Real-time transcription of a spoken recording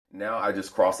Now I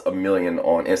just crossed 1 million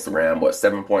on Instagram,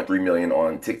 7.3 million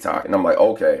on TikTok. And I'm like,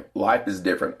 okay, life is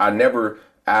different. I never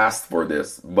asked for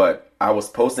this, but I was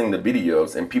posting the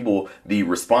videos and the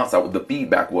response, the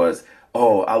feedback was,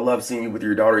 oh, I love seeing you with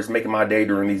your daughter. It's making my day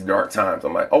during these dark times.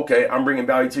 I'm like, okay, I'm bringing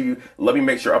value to you. Let me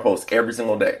make sure I post every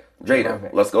single day.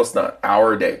 Jada, let's go stunt.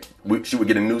 Hour a day. She would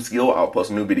get a new skill. I'll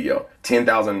post a new video.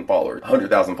 10,000 followers,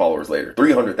 100,000 followers later,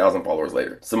 300,000 followers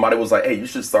later. Somebody was like, hey, you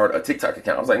should start a TikTok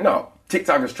account. I was like, no,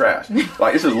 TikTok is trash.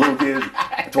 Like, it's just little kids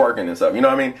twerking and stuff. You know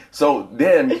what I mean? So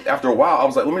then after a while, I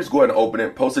was like, let me just go ahead and open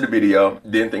it. Posted a video.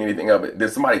 Didn't think anything of it. Then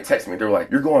somebody texted me. They were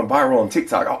like, you're going viral on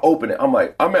TikTok. I'll open it. I'm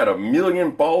like, I'm at 1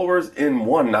 million followers in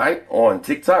one night on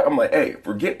TikTok. I'm like, hey,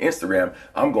 forget Instagram.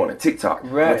 I'm going to TikTok.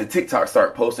 Right. Went to TikTok,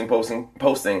 start posting,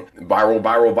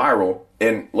 viral.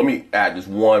 And let me add just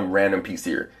one random piece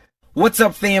here. What's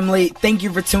up, family? Thank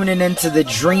you for tuning in to the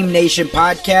Dream Nation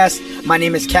podcast. My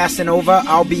name is Casanova.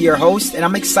 I'll be your host, and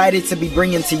I'm excited to be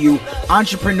bringing to you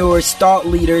entrepreneurs, thought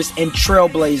leaders, and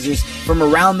trailblazers from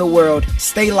around the world.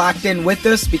 Stay locked in with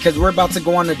us because we're about to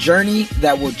go on a journey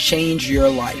that will change your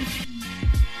life.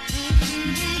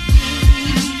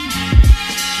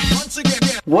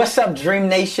 What's up, Dream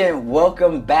Nation?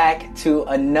 Welcome back to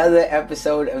another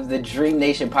episode of the Dream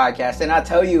Nation podcast. And I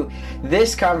tell you,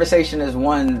 this conversation is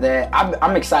one that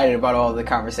I'm excited about. All the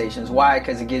conversations. Why?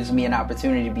 Because it gives me an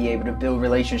opportunity to be able to build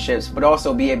relationships, but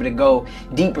also be able to go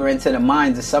deeper into the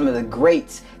minds of some of the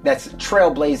greats that's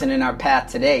trailblazing in our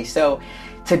path today. So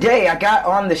today I got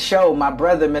on the show my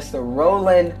brother, Mr.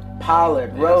 Rolland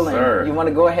Pollard. Yes, Rolland, sir. You want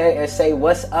to go ahead and say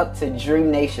what's up to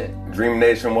Dream Nation? Dream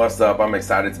Nation, what's up? I'm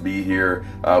excited to be here.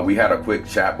 We had a quick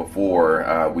chat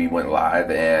before we went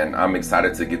live, and I'm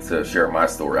excited to get to share my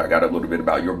story. I got a little bit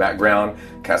about your background,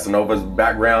 Casanova's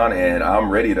background, and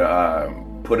I'm ready to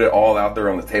put it all out there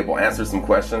on the table, answer some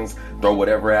questions, throw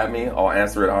whatever at me. I'll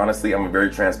answer it honestly. I'm a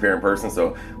very transparent person,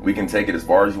 so we can take it as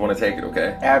far as you want to take it,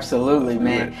 okay? Absolutely,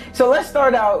 man. So let's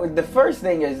start out with the first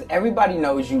thing is everybody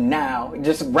knows you now,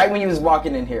 just right when you was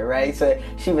walking in here, right? So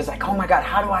she was like, oh my God,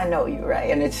 how do I know you, right?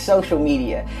 And it's social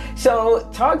media. So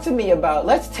talk to me about,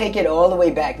 let's take it all the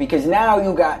way back because now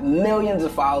you got millions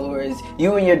of followers.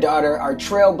 You and your daughter are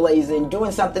trailblazing,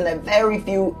 doing something that very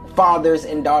few fathers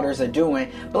and daughters are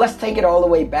doing. But let's take it all the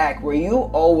way back. Were you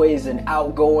always an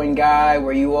outgoing guy?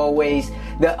 Were you always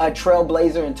a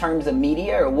trailblazer in terms of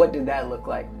media, or what did that look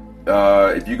like?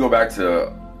 If you go back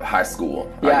to high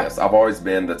school, I guess, I've always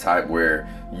been the type where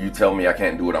you tell me I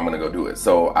can't do it, I'm going to go do it.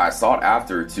 So I sought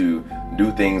after to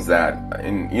do things that,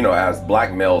 as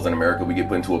black males in America, we get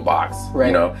put into a box,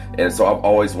 right. And so I've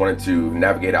always wanted to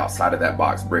navigate outside of that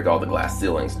box, break all the glass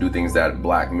ceilings, do things that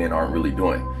black men aren't really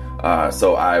doing.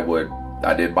 So I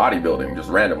did bodybuilding just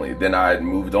randomly. Then I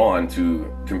moved on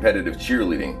to competitive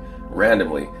cheerleading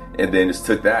randomly. And then just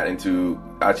took that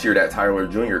I cheered at Tyler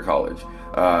Junior College.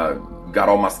 Got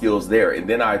all my skills there. And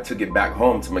then I took it back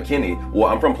home to McKinney.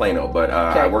 Well, I'm from Plano, but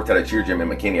I worked at a cheer gym in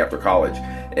McKinney after college.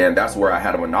 And that's where I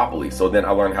had a monopoly. So then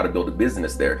I learned how to build a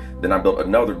business there. Then I built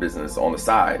another business on the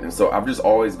side. And so I've just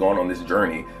always gone on this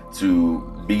journey to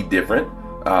be different.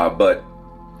 But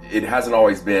it hasn't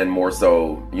always been more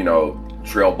so,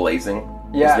 trailblazing.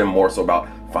 Yeah. It's been more so about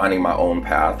finding my own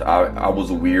path. I was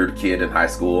a weird kid in high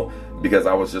school because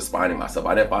I was just finding myself.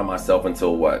 I didn't find myself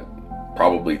until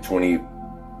probably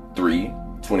 23,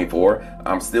 24.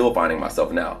 I'm still finding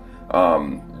myself now.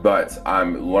 But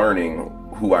I'm learning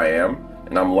who I am,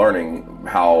 and I'm learning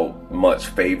how much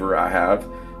favor I have.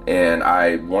 And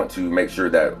I want to make sure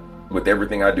that with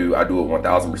everything I do it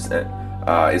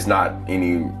 1,000%. It's not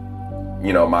any,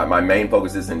 my main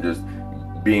focus isn't just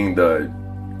being the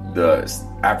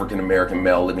African-American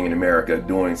male living in America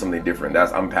doing something different.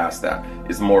 I'm past that.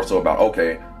 It's more so about,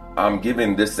 okay, I'm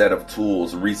given this set of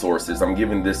tools, resources. I'm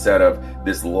given this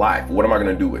life. What am I going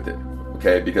to do with it?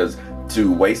 Okay, because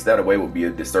to waste that away would be a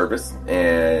disservice,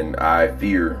 and I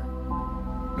fear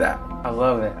that. I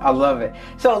love it.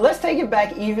 So let's take it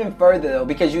back even further though,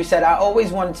 because you said I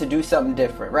always wanted to do something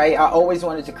different, right? I always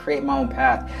wanted to create my own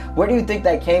path. Where do you think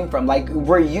that came from? Like,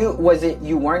 was it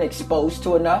you weren't exposed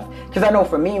to enough? Because I know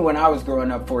for me, when I was growing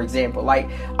up, for example, like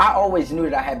I always knew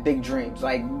that I had big dreams.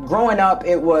 Like growing up,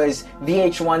 it was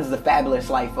VH1's The Fabulous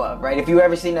Life of, right? If you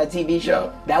ever seen that TV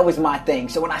show, that was my thing.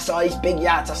 So when I saw these big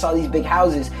yachts, I saw these big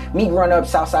houses, me growing up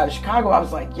south side of Chicago, I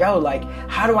was like, yo, like,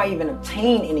 how do I even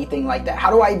obtain anything like that? How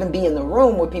do I even be in the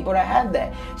room with people that have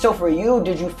that? So for you,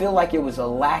 did you feel like it was a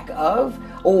lack of,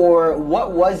 or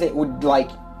what was it like?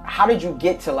 How did you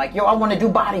get to like, yo, I want to do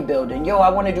bodybuilding, yo, I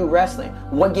want to do wrestling?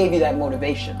 What gave you that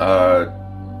motivation?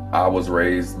 I was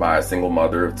raised by a single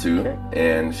mother of two,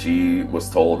 and she was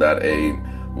told that a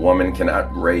woman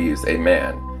cannot raise a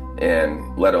man.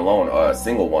 and let alone a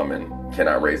single woman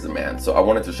cannot raise a man. So I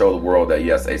wanted to show the world that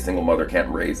yes, a single mother can't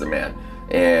raise a man,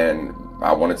 and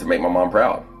I wanted to make my mom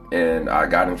proud. And I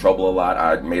got in trouble a lot.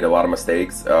 I made a lot of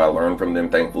mistakes. I learned from them,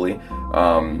 thankfully.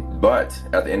 But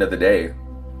at the end of the day,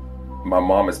 my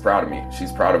mom is proud of me.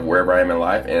 She's proud of wherever I am in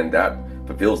life, and that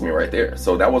fulfills me right there.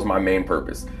 So that was my main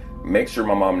purpose. Make sure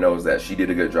my mom knows that she did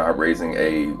a good job raising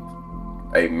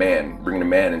a man, bringing a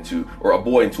man into, or a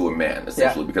boy into a man,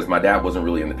 essentially, because my dad wasn't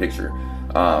really in the picture.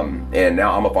 And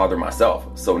now I'm a father myself.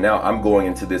 So now I'm going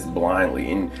into this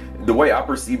blindly. And the way I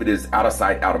perceive it is out of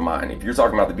sight, out of mind. If you're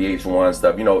talking about the VH1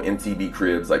 stuff, you know, MTV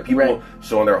cribs, like people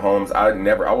showing their homes. I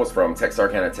was from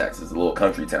Texarkana, Texas, a little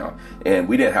country town, and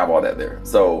we didn't have all that there.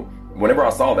 So whenever I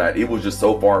saw that, it was just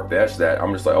so far-fetched that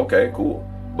I'm just like, okay, cool.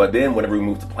 But then whenever we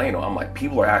moved to Plano, I'm like,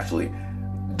 people are actually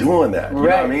doing that. You know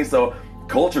what I mean? So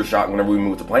culture shock whenever we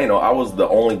moved to Plano. I was the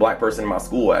only black person in my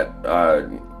school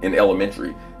in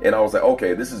elementary. And I was like,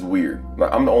 okay, this is weird.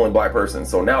 Like, I'm the only black person.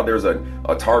 So now there's a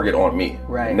target on me.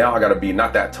 Right. Now I got to be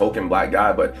not that token black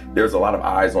guy, but there's a lot of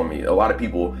eyes on me. A lot of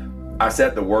people, I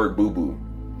said the word boo-boo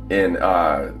in,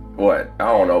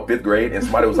 fifth grade. And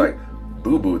somebody was like,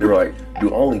 boo-boo. They were like,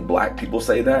 do only black people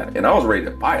say that? And I was ready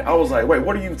to fight. I was like, wait,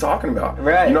 what are you talking about?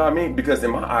 Right. You know what I mean? Because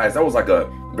in my eyes, that was like a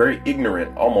very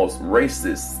ignorant, almost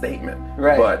racist statement.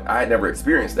 Right. But I had never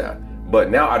experienced that. But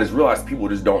now I just realized people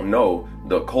just don't know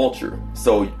the culture.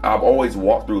 So I've always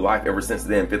walked through life ever since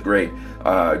then, fifth grade,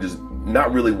 just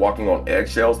not really walking on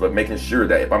eggshells, but making sure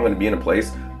that if I'm going to be in a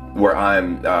place where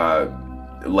I'm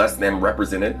less than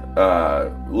represented,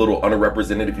 a little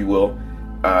underrepresented, if you will,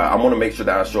 I want to make sure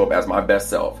that I show up as my best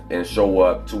self and show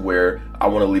up to where I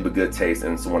want to leave a good taste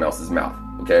in someone else's mouth.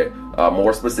 Okay.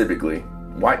 More specifically,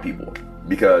 white people,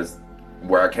 because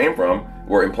where I came from,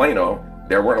 we're in Plano,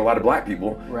 there weren't a lot of black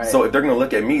people. Right. So if they're going to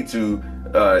look at me to,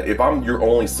 if I'm your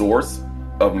only source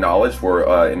of knowledge for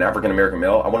an African-American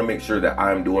male, I want to make sure that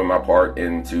I'm doing my part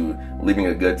into leaving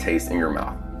a good taste in your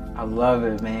mouth. I love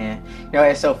it, man. You know,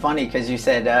 it's so funny because you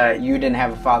said you didn't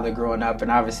have a father growing up, and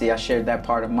obviously I shared that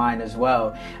part of mine as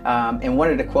well. And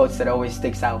one of the quotes that always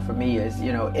sticks out for me is,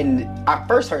 you know, I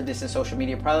first heard this in social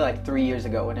media probably like 3 years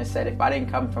ago, and it said, if I didn't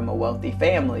come from a wealthy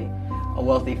family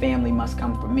must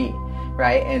come from me.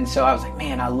 Right. And so I was like,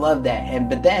 man, I love that.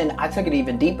 But then I took it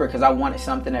even deeper because I wanted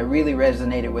something that really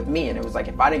resonated with me. And it was like,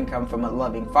 if I didn't come from a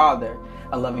loving father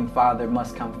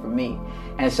must come from me.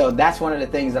 And so that's one of the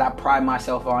things that I pride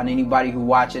myself on. Anybody who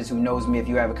watches, who knows me, if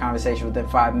you have a conversation within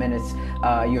 5 minutes,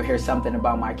 you'll hear something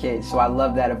about my kids. So I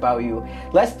love that about you.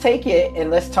 Let's take it and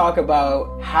let's talk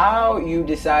about how you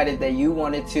decided that you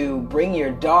wanted to bring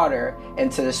your daughter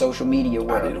into the social media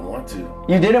world. I didn't want to.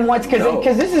 You didn't want to?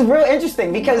 Because this is real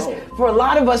interesting. Because for a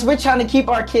lot of us, we're trying to keep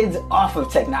our kids off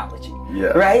of technology.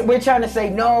 Yes. Right? We're trying to say,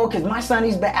 no, because my son,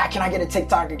 he's back. Can I get a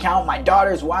TikTok account? My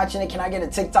daughter's watching it. Can I get a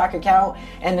TikTok account?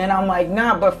 And then I'm like,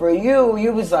 nah, but for you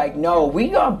was like, no, we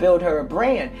gonna build her a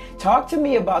brand. Talk to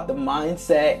me about the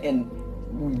mindset and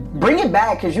bring it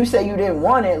back, because you say you didn't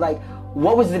want it. Like,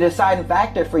 what was the deciding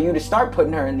factor for you to start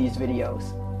putting her in these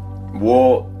videos?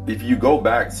 Well, if you go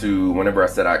back to whenever I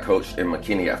said I coached in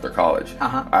McKinney after college,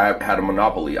 I had a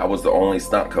monopoly. I was the only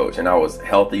stunt coach, and I was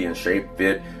healthy and shape,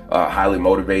 fit, highly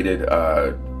motivated,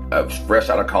 fresh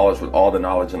out of college with all the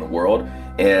knowledge in the world.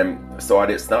 And so I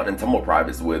did stunt and tumble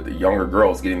privates with younger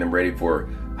girls, getting them ready for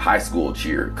high school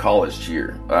cheer, college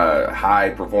cheer, high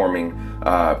performing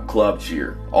club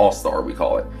cheer, all-star we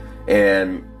call it.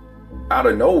 And out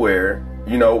of nowhere,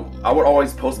 you know, I would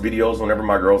always post videos whenever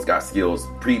my girls got skills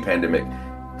pre-pandemic.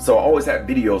 So I always had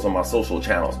videos on my social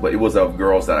channels, but it was of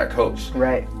girls that I coached.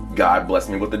 Right. God blessed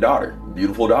me with a daughter,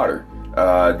 beautiful daughter.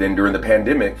 Then during the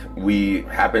pandemic, we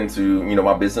happened to, you know,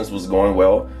 my business was going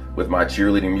well with my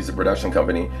cheerleading music production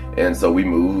company. And so we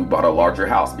moved, we bought a larger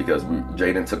house because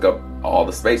Jaden took up all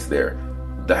the space there.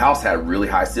 The house had really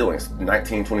high ceilings,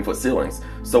 19, 20-foot ceilings.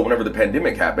 So whenever the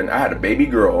pandemic happened, I had a baby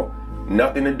girl,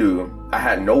 nothing to do. I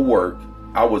had no work.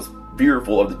 I was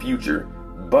fearful of the future,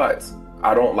 but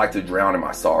I don't like to drown in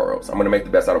my sorrows. I'm going to make the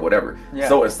best out of whatever. Yeah.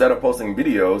 So instead of posting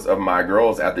videos of my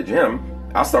girls at the gym,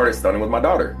 I started stunning with my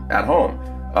daughter at home.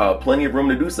 Plenty of room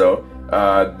to do so.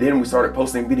 Then we started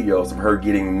posting videos of her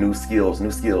getting new skills.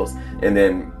 And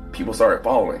then people started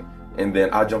following. And then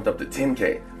I jumped up to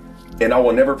 10K. And I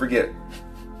will never forget,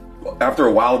 after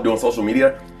a while of doing social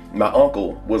media, my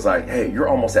uncle was like, hey, you're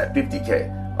almost at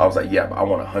 50K. I was like, yeah, but I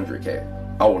want 100K.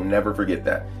 I will never forget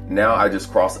that. Now I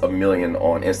just crossed 1 million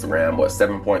on Instagram,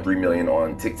 7.3 million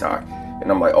on TikTok.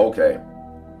 And I'm like, okay,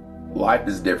 life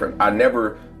is different. I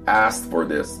never asked for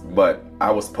this, but I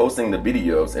was posting the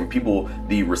videos and people,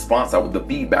 the response, the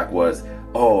feedback was,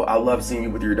 oh, I love seeing you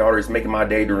with your daughter. It's making my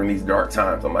day during these dark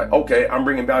times. I'm like, okay, I'm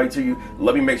bringing value to you.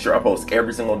 Let me make sure I post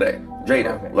every single day.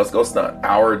 Jada, let's go stunt.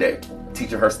 Hour a day,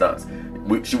 teaching her stunts.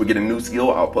 She would get a new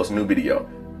skill. I'll post a new video.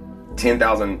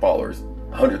 10,000 followers,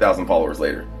 100,000 followers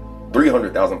later,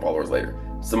 300,000 followers later.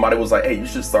 Somebody was like, hey, you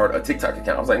should start a TikTok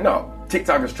account. I was like, no,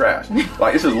 TikTok is trash.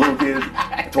 Like, it's just little kids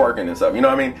twerking and stuff. You know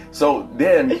what I mean? So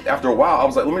then after a while, I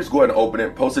was like, let me just go ahead and open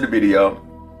it, posted a video,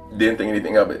 didn't think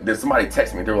anything of it. Then somebody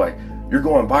texted me. They were like, you're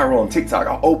going viral on TikTok.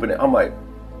 I'll open it. I'm like,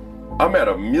 I'm at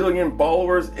 1 million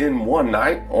followers in one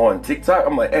night on TikTok.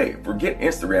 I'm like, hey, forget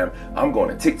Instagram. I'm going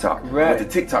to TikTok. Right. Went to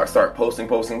TikTok, start posting,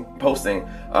 viral.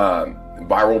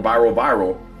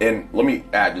 And let me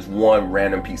add just one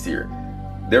random piece here.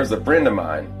 There's a friend of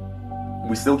mine,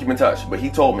 we still keep in touch, but he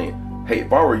told me, hey,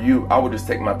 if I were you, I would just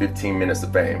take my 15 minutes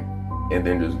of fame and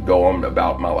then just go on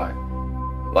about my life.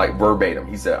 Like verbatim.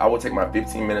 He said, I would take my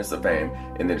 15 minutes of fame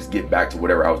and then just get back to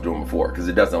whatever I was doing before, because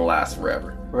it doesn't last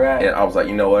forever. Right. And I was like,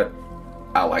 you know what?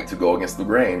 I like to go against the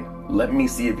grain. Let me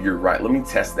see if you're right. Let me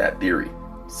test that theory.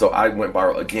 So I went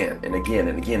viral again and again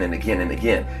and again and again and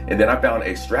again. And then I found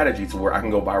a strategy to where I can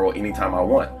go viral anytime I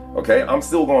want. Okay? I'm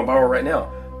still going viral right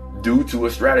now due to a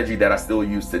strategy that I still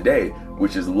use today,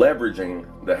 which is leveraging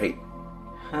the hate.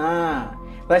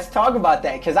 Let's talk about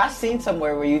that, because I've seen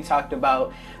somewhere where you talked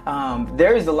about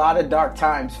there is a lot of dark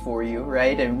times for you,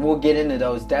 right? And we'll get into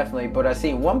those definitely. But I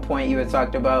see at one point you had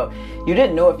talked about you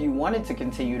didn't know if you wanted to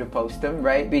continue to post them,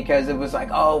 right? Because it was like,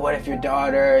 oh, what if your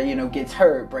daughter, gets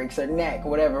hurt, breaks her neck,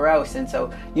 whatever else. And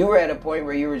so you were at a point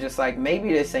where you were just like,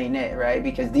 maybe this ain't it, right?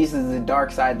 Because this is the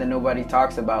dark side that nobody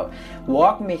talks about.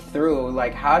 Walk me through,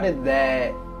 like, how did that,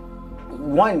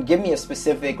 one, give me a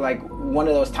specific, like, one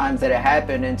of those times that it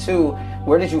happened, and two,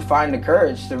 where did you find the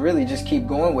courage to really just keep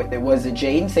going with it? Was it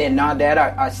Jaden saying, nah, Dad,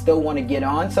 I still want to get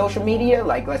on social media,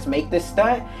 like, let's make this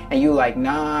stunt, and you like,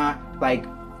 nah, like,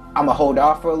 I'm gonna hold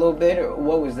off for a little bit, or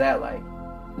what was that like?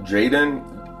 Jaden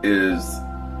is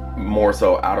more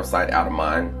so out of sight, out of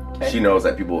mind. Okay. She knows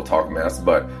that people will talk mess,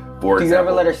 but for example, do you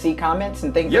ever let her see comments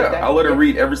and things like that? Yeah, I let her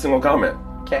read every single comment.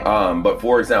 Okay. But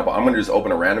for example, I'm gonna just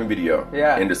open a random video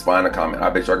and just find a comment. I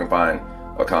bet you I can find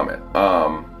a comment.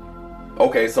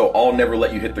 Okay, so I'll never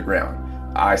let you hit the ground.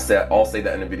 I'll say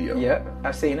that in the video. Yeah,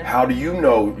 I've seen it. How do you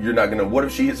know you're not gonna? What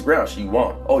if she hits the ground? She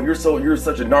won't. Oh, you're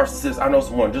such a narcissist. I know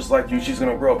someone just like you. She's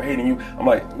gonna grow up hating you. I'm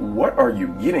like, what are you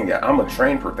getting at? I'm a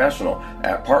trained professional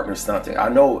at partner stunting. I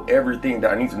know everything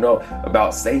that I need to know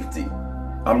about safety.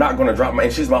 I'm not gonna drop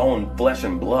and she's my own flesh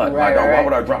and blood. Right, why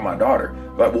would I drop my daughter?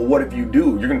 Like, well, what if you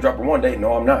do? You're gonna drop her one day?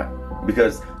 No, I'm not.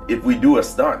 Because if we do a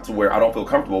stunt to where I don't feel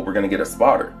comfortable, we're gonna get a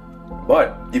spotter.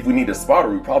 But if we need a spotter,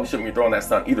 we probably shouldn't be throwing that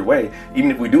stunt either way.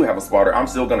 Even if we do have a spotter, I'm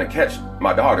still gonna catch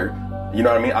my daughter. You know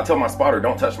what I mean? I tell my spotter,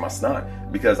 don't touch my stunt,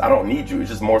 because I don't need you.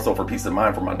 It's just more so for peace of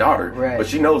mind for my daughter. Right. But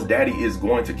she knows Daddy is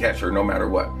going to catch her no matter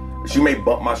what. She may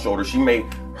bump my shoulder. She may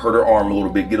hurt her arm a little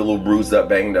bit, get a little bruised up,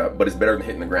 banged up, but it's better than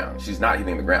hitting the ground. She's not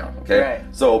hitting the ground, okay?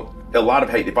 Right. So a lot of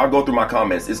hate. If I go through my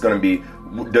comments, it's going to be,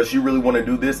 does she really want to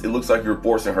do this? It looks like you're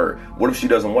forcing her. What if she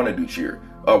doesn't want to do cheer?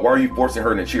 Why are you forcing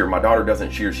her to cheer? My daughter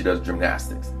doesn't cheer. She does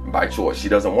gymnastics by choice. She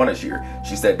doesn't want to cheer.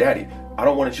 She said, Daddy, I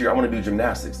don't want to cheer. I want to do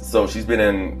gymnastics. So she's been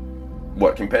in,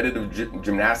 competitive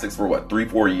gymnastics for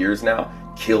 3-4 years now,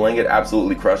 killing it,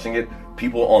 absolutely crushing it.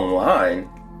 People online,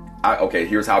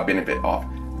 here's how I benefit off.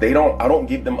 I don't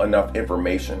give them enough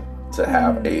information to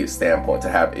have a standpoint, to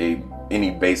have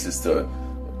any basis to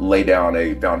lay down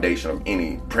a foundation of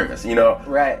any premise,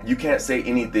 Right. You can't say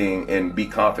anything and be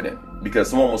confident, because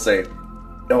someone will say,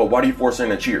 oh, why do you force her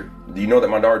to cheer? Do you know that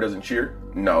my daughter doesn't cheer?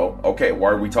 No. Okay,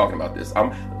 why are we talking about this?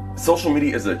 Social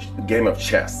media is a game of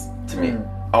chess to me.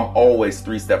 I'm always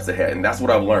 3 steps ahead, and that's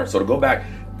what I've learned. So to go back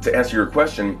to answer your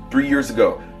question, 3 years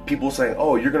ago, people saying,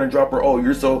 oh, you're gonna drop her, oh,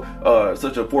 you're so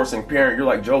such a forcing parent, you're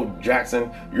like Joe Jackson,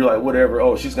 you're like whatever,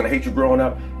 oh, she's gonna hate you growing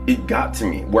up. It got to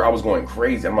me where I was going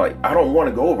crazy. I'm like, I don't want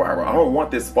to go viral. I don't want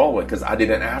this following, because I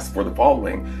didn't ask for the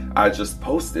following. I just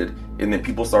posted and then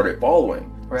people started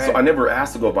following. Right. So I never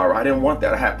asked to go viral. I didn't want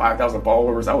that. I had 5,000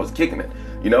 followers. I was kicking it,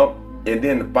 and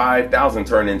then 5,000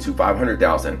 turned into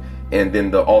 500,000, and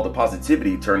then all the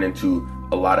positivity turned into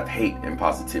a lot of hate and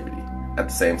positivity at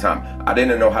the same time. I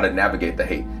didn't know how to navigate the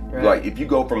hate. Right. Like, if you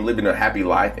go from living a happy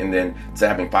life and then to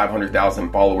having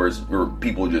 500,000 followers or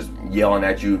people just yelling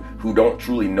at you who don't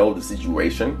truly know the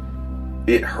situation,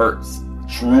 it hurts,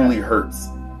 truly hurts.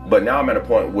 But now I'm at a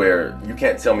point where you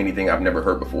can't tell me anything I've never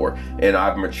heard before. And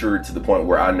I've matured to the point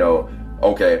where I know,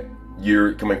 okay,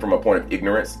 you're coming from a point of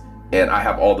ignorance, and I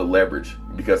have all the leverage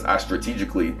because I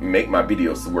strategically make my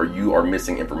videos to where you are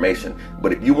missing information.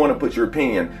 But if you want to put your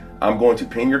opinion, I'm going to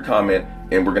pin your comment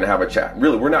and we're going to have a chat.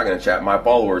 Really, we're not going to chat. My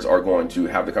followers are going to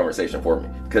have the conversation for me,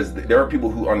 because there are people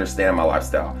who understand my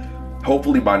lifestyle.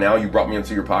 Hopefully by now you brought me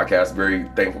into your podcast. Very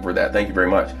thankful for that. Thank you very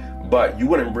much. But you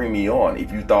wouldn't bring me on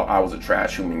if you thought I was a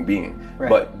trash human being. Right.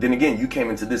 But then again, you came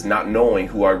into this not knowing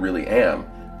who I really am,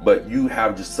 but you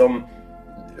have just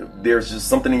there's just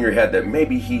something in your head that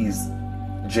maybe he's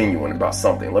genuine about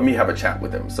something. Let me have a chat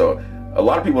with him. So a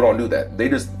lot of people don't do that. They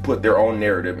just put their own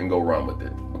narrative and go run with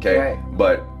it. Okay. Right.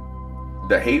 But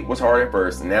the hate was hard at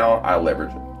first. Now I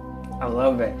leverage it. I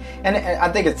love it. And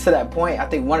I think it's to that point. I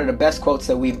think one of the best quotes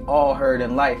that we've all heard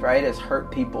in life, right, is hurt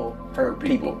people hurt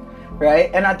people.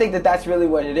 Right? And I think that that's really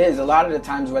what it is. A lot of the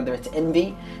times, whether it's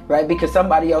envy, right? Because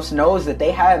somebody else knows that they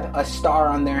have a star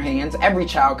on their hands. Every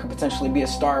child could potentially be a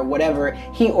star, whatever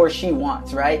he or she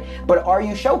wants, right? But are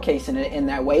you showcasing it in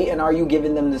that way? And are you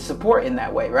giving them the support in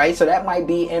that way, right? So that might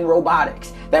be in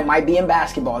robotics. That might be in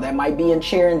basketball. That might be in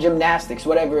cheer and gymnastics,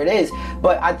 whatever it is.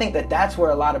 But I think that that's where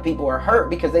a lot of people are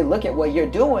hurt, because they look at what you're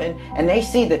doing and they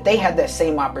see that they had that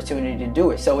same opportunity to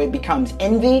do it. So it becomes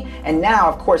envy. And now,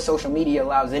 of course, social media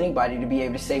allows anybody to be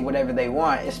able to say whatever they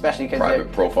want, especially because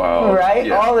private profile, right?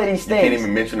 Yeah. All of these things. You can't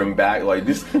even mention them back. Like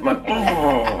this, you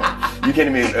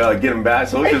can't even get them back.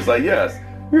 So it's just like, yes,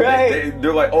 right?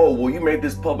 They're like, oh, well, you made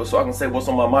this public so I can say what's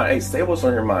on my mind. Hey, say what's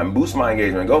on your mind, boost my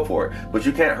engagement, go for it. But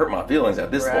you can't hurt my feelings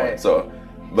at this point. So,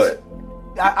 but.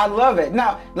 I love it.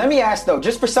 Now, let me ask though,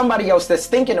 just for somebody else that's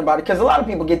thinking about it, because a lot of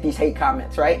people get these hate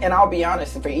comments, right? And I'll be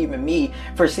honest, for even me,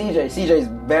 for CJ is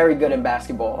very good in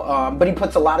basketball, but he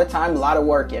puts a lot of time, a lot of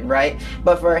work in, right?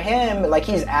 But for him, like,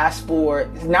 he's asked for,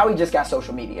 now he just got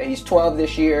social media. He's 12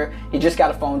 this year. He just got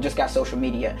a phone, just got social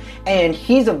media. And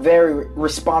he's a very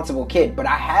responsible kid, but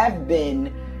I have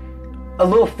been a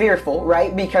little fearful,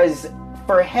 right? Because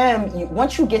for him,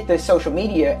 once you get this social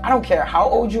media, I don't care how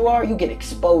old you are, you get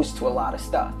exposed to a lot of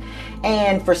stuff.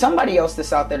 And for somebody else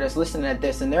that's out there that's listening at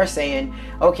this and they're saying,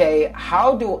 okay,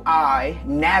 how do I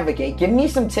navigate? Give me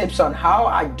some tips on how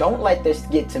I don't let this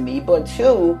get to me. But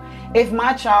two, if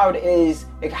my child is,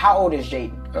 like, how old is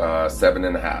Jaden?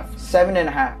 7.5.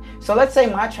 7.5. So let's say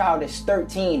my child is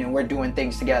 13 and we're doing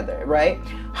things together, right?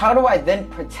 How do I then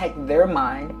protect their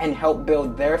mind and help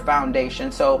build their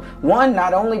foundation? So one,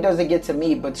 not only does it get to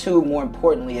me, but two, more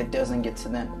importantly, it doesn't get to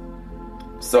them.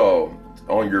 So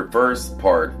on your first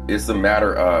part, it's a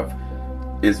matter of,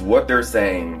 is what they're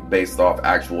saying based off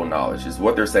actual knowledge? Is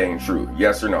what they're saying true?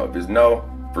 Yes or no? If it's no,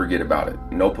 forget about it.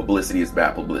 No publicity is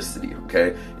bad publicity,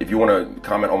 okay? If you want to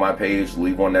comment on my page,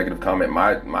 leave one negative comment.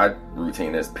 My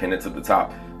routine is pin it to the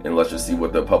top, and let's just see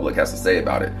what the public has to say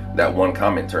about it. That one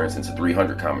comment turns into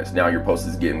 300 comments. Now your post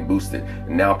is getting boosted.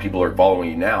 And now people are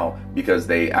following you now because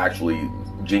they actually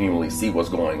genuinely see what's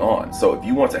going on. So if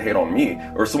you want to hate on me,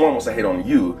 or someone wants to hate on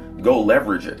you, go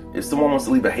leverage it. If someone wants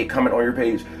to leave a hate comment on your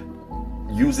page,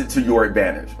 use it to your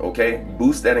advantage, okay?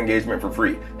 Boost that engagement for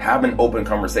free. Have an open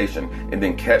conversation and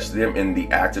then catch them in the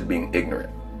act of being ignorant,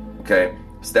 okay?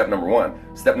 Step number one.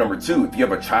 Step number two, if you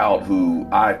have a child who,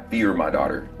 I fear my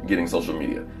daughter getting social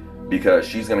media, because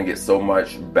she's going to get so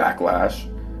much backlash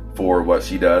for what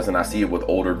she does. And I see it with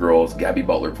older girls. Gabby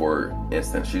Butler, for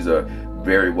instance, she's a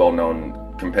very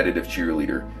well-known competitive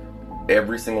cheerleader.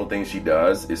 Every single thing she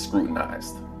does is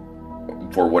scrutinized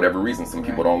for whatever reason. Some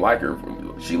people don't like her.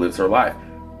 She lives her life.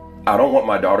 I don't want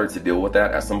my daughter to deal with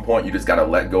that. At some point, you just got to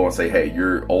let go and say, hey,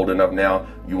 you're old enough now.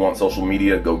 You want social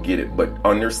media, go get it. But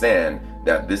understand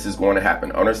that this is going to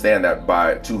happen. Understand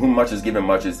that to whom much is given,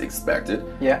 much is expected.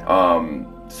 Yeah.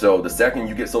 So the second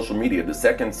you get social media, the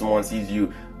second someone sees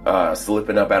you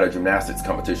slipping up at a gymnastics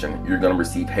competition, you're going to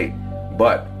receive hate.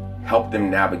 But help them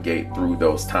navigate through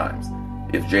those times.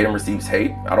 If Jaden receives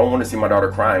hate, I don't want to see my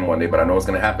daughter crying one day, but I know it's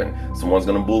going to happen. Someone's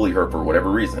going to bully her for whatever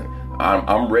reason.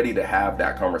 I'm ready to have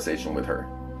that conversation with her.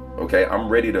 Okay, I'm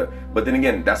ready to, but then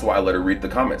again, that's why I let her read the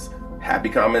comments. Happy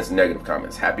comments, negative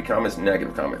comments, happy comments,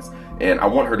 negative comments. And I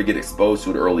want her to get exposed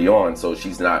to it early on so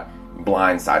she's not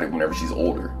blindsided whenever she's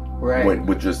older. Right.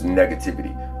 With just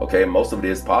negativity. Okay, most of it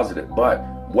is positive, but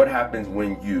what happens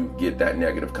when you get that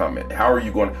negative comment?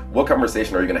 What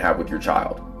conversation are you going to have with your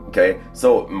child? Okay,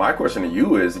 so my question to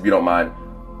you is, if you don't mind,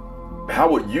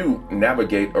 how would you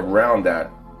navigate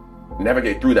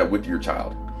through that with your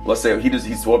child? Let's say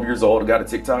he's 12 years old, got a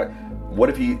TikTok. What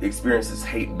if he experiences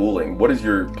hate, bullying? What is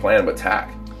your plan of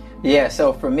attack? Yeah,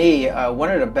 so for me,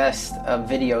 one of the best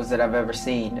videos that I've ever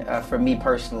seen, for me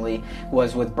personally,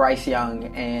 was with Bryce Young,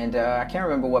 and I can't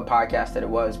remember what podcast that it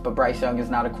was, but Bryce Young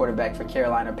is not a quarterback for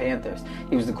Carolina Panthers.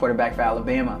 He was the quarterback for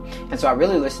Alabama. And so I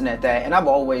really listened at that, and I've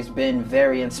always been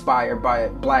very inspired by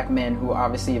black men who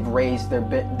obviously have raised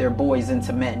their boys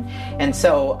into men. And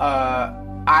so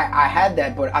I had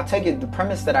that, but I'll tell you, the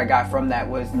premise that I got from that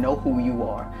was know who you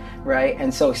are, right?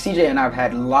 And so CJ and I've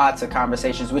had lots of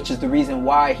conversations, which is the reason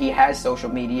why he has social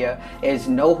media, is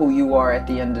know who you are at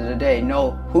the end of the day.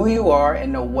 Know who you are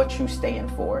and know what you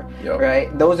stand for,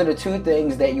 right? Those are the two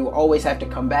things that you always have to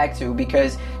come back to,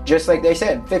 because just like they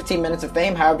said, 15 minutes of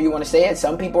fame, however you want to say it,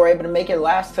 some people are able to make it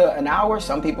last to an hour,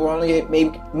 some people only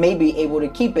may be able to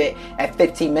keep it at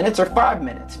 15 minutes or 5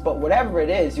 minutes. But whatever it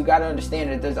is, you got to understand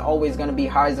that there's always going to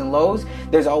be highs and lows.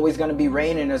 There's always going to be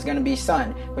rain and there's going to be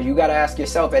sun. But you got to ask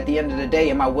yourself at the end of the day,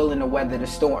 am I willing to weather the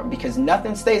storm? Because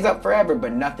nothing stays up forever,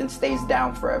 but nothing stays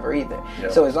down forever either.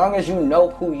 So as long as you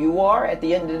know who you are, at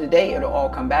the end of the day, it'll all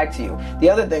come back to you. The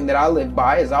other thing that I live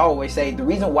by is I always say, the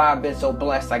reason why I've been so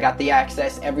blessed, I got the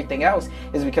access, everything else,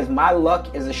 is because my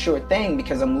luck is a sure thing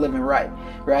because I'm living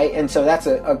right? And so that's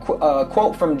a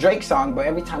quote from Drake's song, but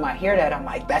every time I hear that, I'm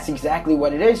like, that's exactly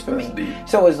what it is for me. Deep.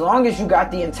 So as long as you got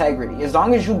the integrity, as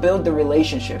long as you build the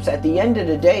relationships, at the end of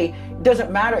the day, it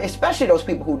doesn't matter, especially those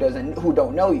people who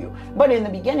don't know you. But in the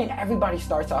beginning, everybody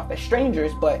starts off as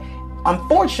strangers, but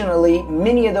unfortunately,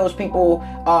 many of those people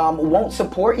won't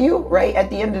support you, right,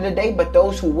 at the end of the day, but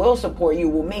those who will support you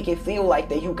will make it feel like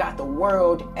that you got the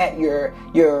world at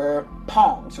your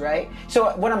palms, right? So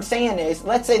what I'm saying is,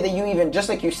 let's say that you even, just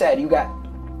like you said, you got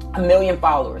 1 million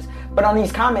followers, but on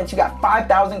these comments you got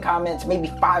 5,000 comments,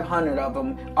 maybe 500 of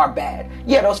them are bad.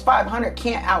 Yeah, those 500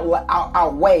 can't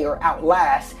outweigh or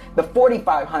outlast the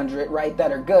 4,500, right,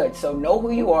 that are good. So know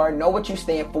who you are, know what you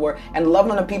stand for, and love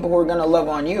on the people who are going to love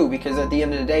on you, because at the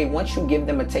end of the day, once you give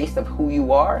them a taste of who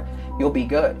you are, you'll be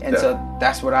good. And so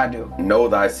that's what I do. Know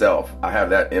thyself. I have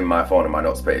that in my phone, in my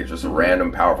notes page. Just a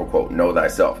random powerful quote. Know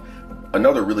thyself.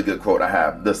 Another really good quote I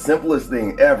have, the simplest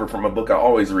thing ever from a book I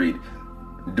always read: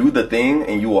 do the thing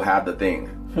and you will have the thing.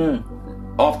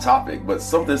 Off topic, but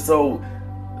something so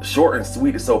short and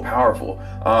sweet is so powerful.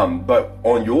 But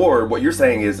on what you're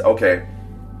saying is, okay,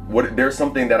 there's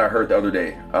something that I heard the other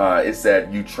day. It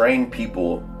said you train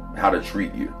people how to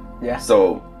treat you.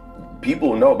 So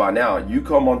people know by now, you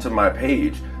come onto my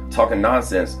page talking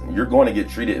nonsense, you're going to get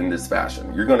treated in this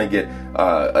fashion. You're going to get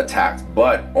attacked.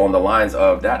 But on the lines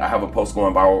of that, I have a post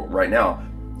going viral right now.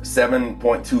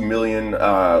 7.2 million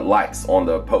likes on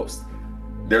the post.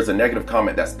 There's a negative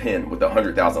comment that's pinned with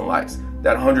 100,000 likes.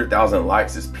 That 100,000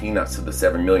 likes is peanuts to the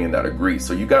 7 million that agree.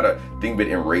 So you got to think of it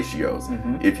in ratios.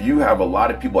 If you have a lot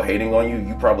of people hating on you,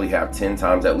 you probably have 10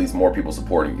 times at least more people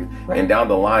supporting you. And down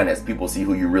the line, as people see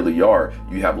who you really are,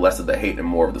 you have less of the hate and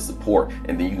more of the support.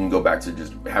 And then you can go back to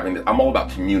just having I'm all about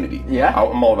community.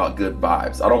 I'm all about good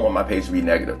vibes. I don't want my page to be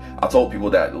negative. I told people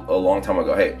that a long time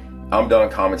ago, hey, I'm done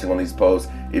commenting on these posts.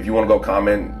 If you want to go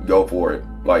comment, go for it.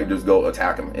 Like, just go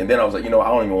attack them. And then I was like, I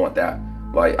don't even want that.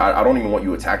 Like, I don't even want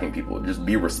you attacking people. Just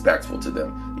be respectful to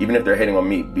them. Even if they're hating on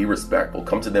me, be respectful.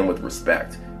 Come to them with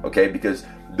respect, okay? Because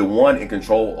the one in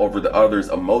control over the other's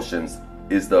emotions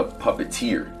is the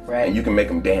puppeteer. And you can make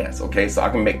them dance, okay? So I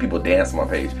can make people dance on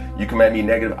my page. You come at me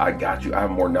negative, I got you. I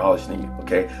have more knowledge than you,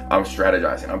 okay? I'm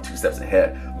strategizing. I'm 2 steps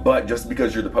ahead. But just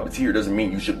because you're the puppeteer doesn't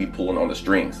mean you should be pulling on the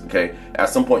strings, okay? At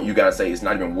some point, you gotta say it's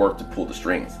not even worth to pull the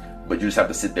strings. But you just have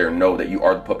to sit there and know that you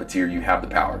are the puppeteer. You have the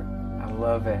power. I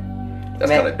love it. That's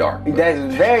kind of dark.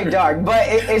 That's very dark, but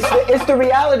it's the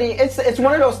reality. It's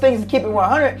one of those things, to keep it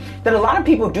 100, that a lot of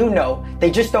people do know.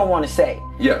 They just don't want to say.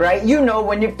 Right?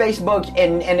 When you're Facebook,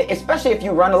 and especially if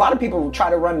you run, a lot of people try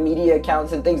to run media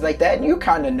accounts and things like that, and you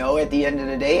kind of know at the end of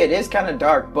the day, it is kind of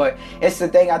dark, but it's the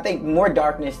thing, I think more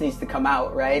darkness needs to come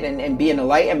out, right? And be in the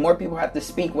light, and more people have to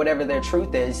speak whatever their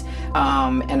truth is.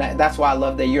 And that's why I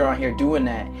love that you're on here doing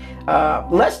that.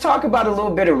 Let's talk about a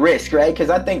little bit of risk, right?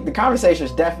 Because I think the conversation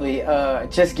is definitely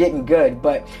just getting good.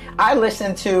 But I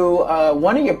listened to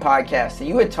one of your podcasts, and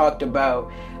you had talked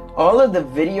about all of the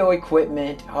video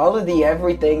equipment, all of the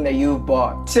everything that you've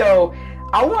bought. So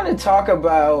I want to talk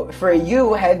about, for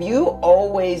you, have you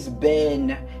always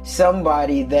been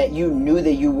somebody that you knew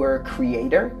that you were a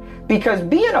creator? Because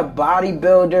being a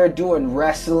bodybuilder, doing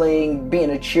wrestling,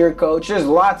 being a cheer coach, there's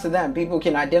lots of them. People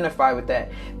can identify with that.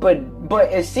 But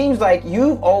it seems like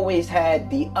you've always had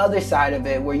the other side of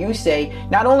it, where you say,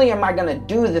 not only am I going to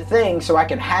do the thing so I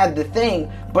can have the thing,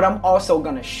 but I'm also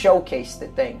going to showcase the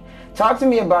thing. Talk to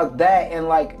me about that, and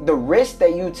like the risk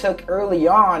that you took early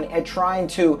on at trying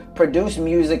to produce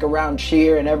music around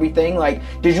cheer and everything. Like,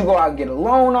 did you go out and get a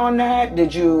loan on that?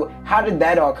 How did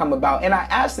that all come about? And I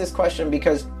ask this question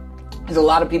because there's a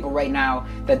lot of people right now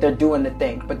that they're doing the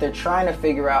thing, but they're trying to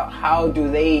figure out how do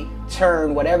they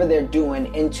turn whatever they're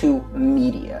doing into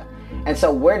media. And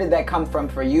so where did that come from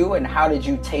for you, and how did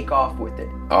you take off with it?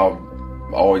 I've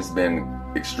always been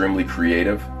extremely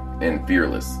creative and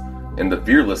fearless. And the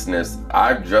fearlessness,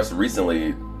 I just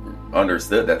recently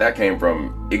understood that came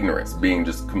from ignorance, being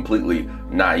just completely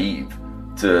naive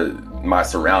to my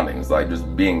surroundings, like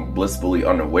just being blissfully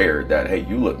unaware that, hey,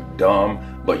 you look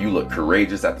dumb, but you look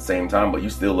courageous at the same time, but you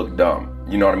still look dumb.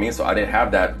 You know what I mean? So I didn't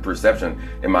have that perception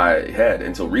in my head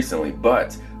until recently,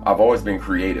 but I've always been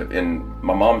creative. And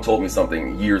my mom told me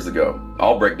something years ago.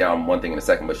 I'll break down one thing in a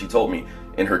second, but she told me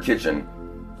in her kitchen,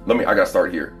 I gotta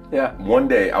start here. Yeah. One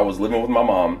day I was living with my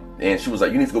mom and she was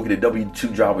like, you need to go get a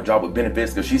W-2 job, a job with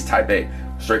benefits, because she's type A,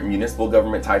 straight municipal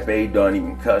government type A, doesn't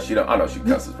even cuss. I know she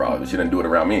cusses probably, but she didn't do it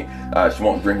around me. She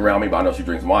won't drink around me, but I know she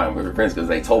drinks wine with her friends because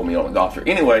they told me on the golf trip.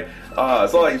 Anyway,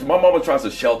 so like my mama tries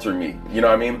to shelter me, you know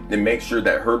what I mean? And make sure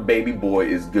that her baby boy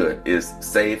is good, is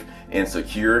safe and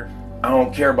secure. I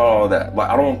don't care about all of that. Like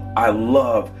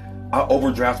I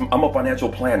overdraft. I'm a financial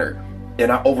planner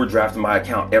and I overdraft my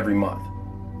account every month,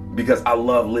 because I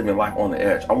love living life on the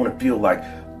edge. I want to feel like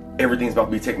everything's about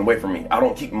to be taken away from me. I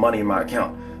don't keep money in my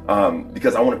account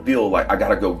because I want to feel like I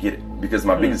gotta go get it, because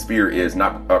my biggest fear is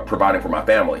not providing for my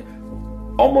family.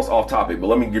 Almost off topic, but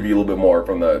let me give you a little bit more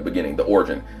from the beginning, the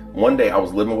origin. One day I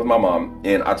was living with my mom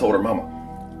and I told her,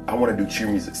 Mama, I want to do cheer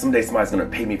music. Someday somebody's gonna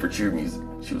pay me for cheer music.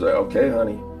 She was like, okay,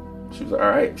 honey. She was like, all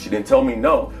right. She didn't tell me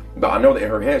no, but I know that in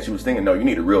her head she was thinking, no, you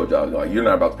need a real job. Like, you're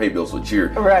not about to pay bills with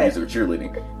music or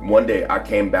cheerleading. One day I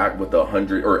came back with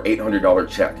 $100 or $800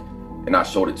 check and I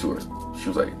showed it to her. She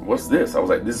was like, what's this? I was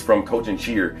like, this is from coaching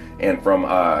cheer and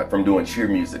from doing cheer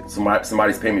music.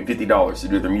 Somebody's paying me $50 to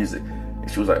do their music.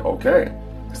 And she was like, okay.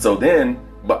 So then,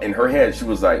 but in her head she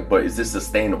was like, but is this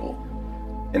sustainable?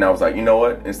 And I was like, you know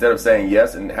what? Instead of saying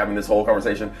yes and having this whole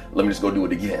conversation, let me just go do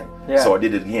it again. Yeah. So I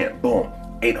did it again. Boom.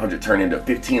 800 turned into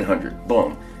 1,500.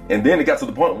 Boom. And then it got to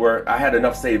the point where I had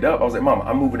enough saved up. I was like, Mama,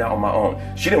 I'm moving out on my own.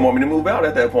 She didn't want me to move out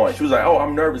at that point. She was like, oh,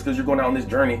 I'm nervous because you're going out on this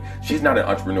journey. She's not an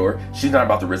entrepreneur. She's not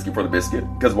about to risk it for the biscuit.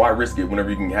 Because why risk it whenever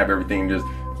you can have everything just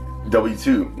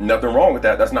W-2? Nothing wrong with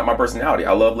that. That's not my personality.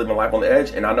 I love living life on the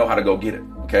edge and I know how to go get it.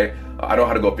 Okay? I know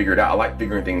how to go figure it out. I like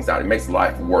figuring things out. It makes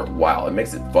life worthwhile. It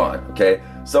makes it fun. Okay?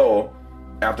 So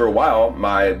after a while,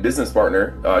 my business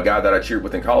partner, a guy that I cheered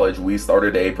with in college, we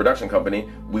started a production company.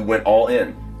 We went all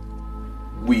in.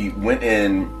 We went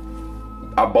in,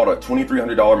 I bought a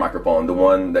 $2,300 microphone, the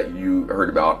one that you heard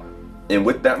about. And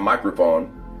with that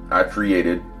microphone, I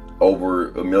created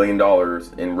over $1 million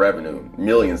in revenue,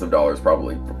 millions of dollars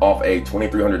probably, off a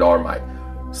 $2,300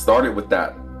 mic. Started with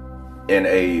that in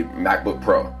a MacBook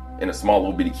Pro, in a small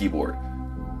little bitty keyboard.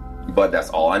 But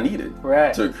that's all I needed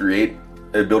to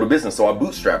build a business. So I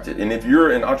bootstrapped it. And if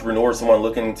you're an entrepreneur, someone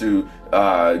looking to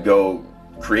go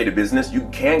create a business, you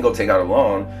can go take out a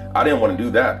loan. I didn't want to do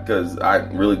that because I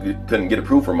really couldn't get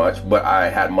approved for much, but I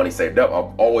had money saved up.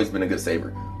 I've always been a good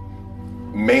saver,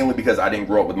 mainly because I didn't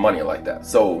grow up with money like that.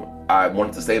 So I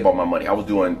wanted to save all my money. I was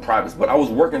doing privates, but I was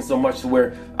working so much to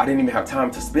where I didn't even have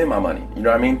time to spend my money. You know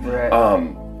what I mean?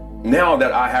 Right. Now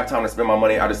that I have time to spend my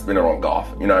money, I just spend it on golf.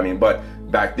 You know what I mean? But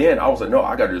back then, I was like, no,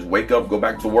 I got to just wake up, go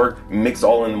back to work, mix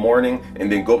all in the morning,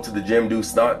 and then go up to the gym, do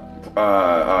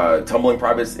tumbling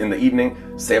privates in the evening,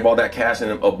 save all that cash in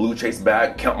a blue chase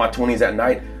bag, count my 20s at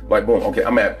night. Like, boom, okay,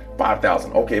 I'm at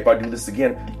 5,000. Okay, if I do this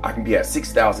again, I can be at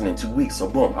 6,000 in 2 weeks. So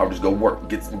boom, I'll just go work,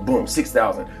 boom,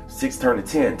 6,000, 6 turn to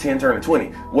 10, 10 turn to 20,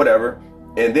 whatever.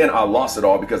 And then I lost it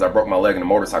all because I broke my leg in a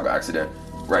motorcycle accident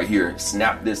right here.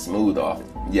 Snapped this smooth off.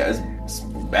 Yeah, it's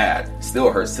bad.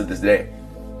 Still hurts to this day.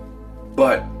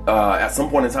 But at some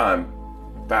point in time,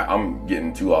 in fact, I'm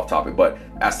getting too off topic, but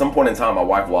at some point in time, my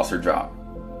wife lost her job.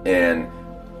 And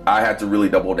I had to really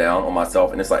double down on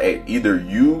myself. And it's like, hey, either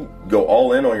you go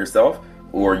all in on yourself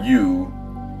or you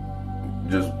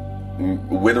just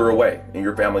wither away and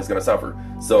your family's going to suffer.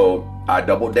 So I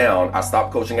doubled down. I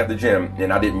stopped coaching at the gym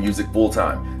and I did music full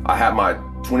time. I had my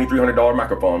 $2,300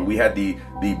 microphone. We had the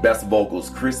best vocals,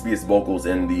 crispiest vocals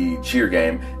in the cheer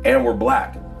game, and we're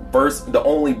black. First, the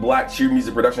only black cheer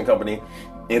music production company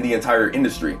in the entire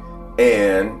industry.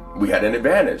 And we had an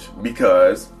advantage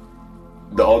because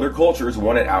the other cultures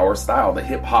wanted our style, the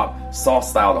hip hop, soft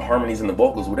style, the harmonies and the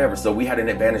vocals, whatever. So we had an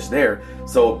advantage there.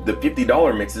 So the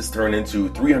 $50 mixes turned into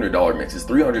 $300 mixes,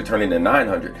 300 turned into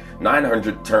 900,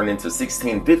 900 turned into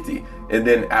 1650. And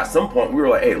then at some point we were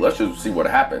like, hey, let's just see what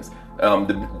happens.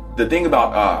 The thing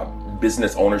about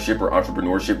business ownership or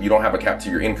entrepreneurship, you don't have a cap to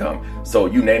your income. So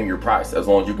you name your price as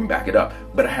long as you can back it up.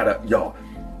 But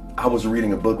I was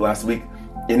reading a book last week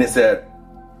and it said,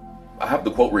 I have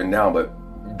the quote written down, but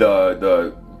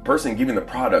the person giving the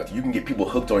product, you can get people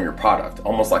hooked on your product,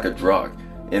 almost like a drug.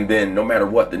 And then no matter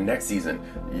what, the next season,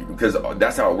 because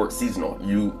that's how it works seasonal,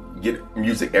 you get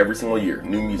music every single year,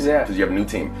 new music, because you have a new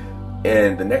team.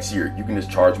 and the next year you can just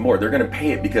charge more. They're going to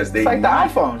pay it because they it's like the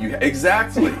iPhone.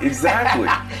 Exactly. It's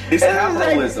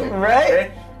capitalism, right?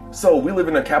 Okay? So we live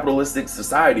in a capitalistic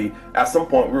society. At some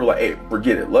point, we were like, hey,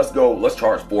 forget it. Let's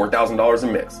charge $4,000 a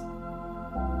mix.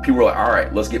 People were like, all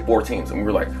right, let's get 4 teams. And we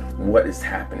were like, what is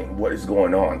happening? What is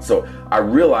going on? So I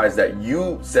realized that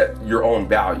you set your own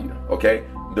value, okay?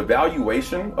 The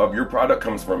valuation of your product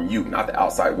comes from you, not the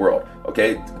outside world,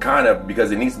 okay? Kind of,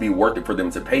 because it needs to be worth it for them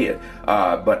to pay it.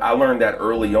 But I learned that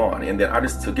early on, and then I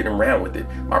just took it and ran with it.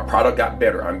 My product got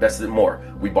better. I invested more.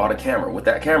 We bought a camera. With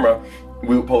that camera,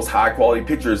 we would post high quality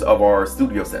pictures of our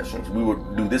studio sessions. We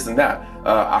would do this and that.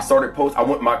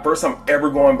 My first time ever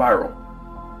going viral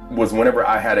was whenever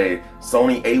I had a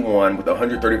Sony A1 with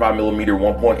 135 millimeter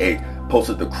 1.8,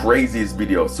 posted the craziest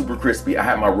video, super crispy. I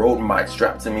had my Rode mic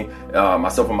strapped to me,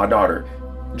 myself and my daughter,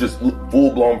 just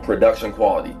full-blown production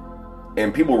quality.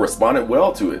 And people responded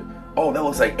well to it. Oh, that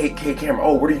looks like 8K camera.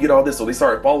 Oh, where do you get all this? So they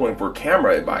started following for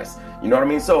camera advice. You know what I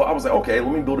mean? So I was like, okay,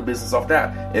 let me build a business off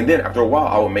that. And then after a while,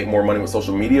 I would make more money with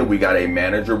social media. We got a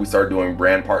manager. We started doing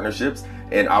brand partnerships,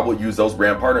 and I would use those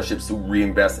brand partnerships to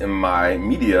reinvest in my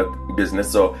media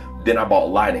business. So then I bought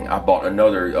lighting. I bought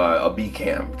another a B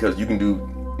cam, because you can do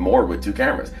more with 2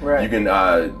 cameras. Right. You can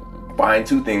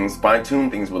fine-tune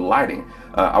things with lighting.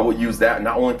 I would use that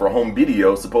not only for home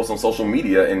videos to post on social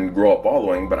media and grow a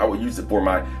following, but I would use it for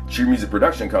my cheer music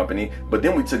production company. But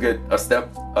then we took it a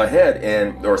step ahead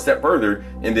or a step further,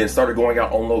 and then started going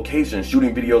out on location,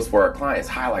 shooting videos for our clients,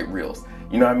 highlight reels.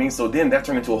 You know what I mean? So then that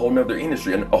turned into a whole nother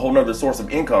industry and a whole nother source of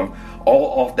income, all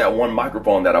off that one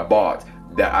microphone that I bought,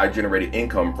 that I generated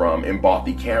income from, and bought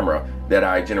the camera that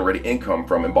I generated income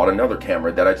from, and bought another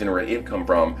camera that I generated income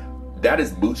from. That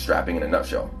is bootstrapping in a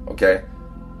nutshell, okay?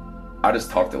 I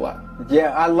just talked a lot.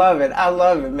 Yeah, I love it. I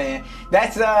love it, man.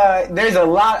 That's there's a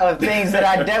lot of things that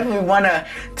I definitely want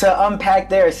to unpack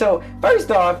there. So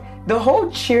first off, the whole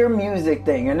cheer music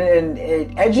thing, and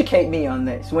educate me on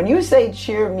this. When you say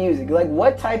cheer music, like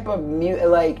what type of music,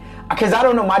 like, because I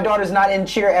don't know, my daughter's not in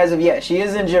cheer as of yet. She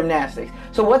is in gymnastics.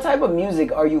 So what type of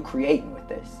music are you creating with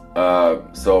this?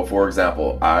 So for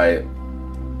example, I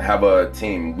have a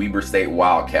team, Weber State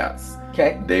Wildcats.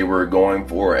 Okay. They were going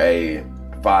for a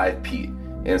 5P.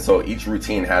 And so each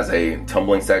routine has a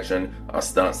tumbling section, a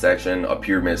stunt section, a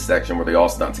pyramid section where they all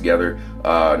stunt together,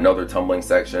 another tumbling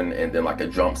section, and then like a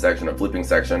jump section, a flipping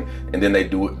section, and then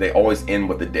they always end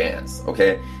with a dance.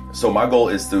 Okay, so my goal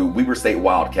is to Weber State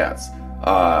Wildcats.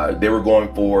 They were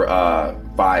going for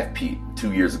 5P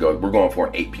 2 years ago. We're going for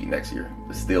an 8P next year.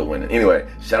 Still winning. Anyway,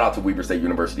 shout out to Weber State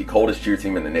University, coldest cheer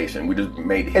team in the nation. We just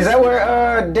made history. Is that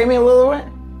where Damian Lillard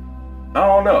went? I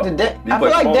don't know. I feel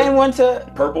like Dan went to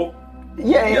Purple.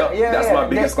 Yeah. That's my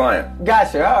biggest client.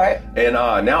 Gotcha. All right. And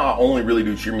now I only really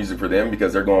do cheer music for them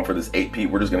because they're going for this 8P.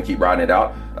 We're just gonna keep riding it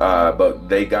out. But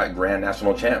they got grand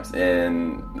national champs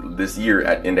in this year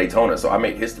in Daytona, so I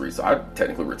made history. So I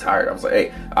technically retired. I was like,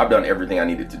 hey, I've done everything I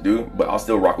needed to do, but I'll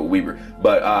still rock with Weber.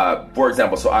 But for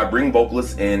example, so I bring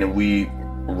vocalists in and we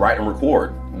write and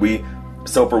record.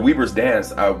 So for Weber's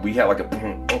dance, we had like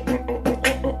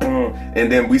and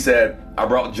then we said, I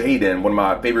brought Jade in, one of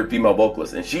my favorite female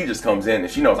vocalists, and she just comes in and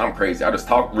she knows I'm crazy. I just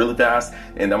talk really fast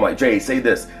and I'm like, Jade, say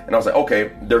this. And I was like,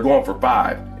 okay, they're going for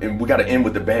 5 and we got to end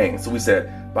with the bang. So we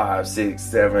said 5, 6,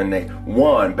 7, 8,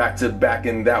 1, back to back,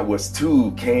 and that was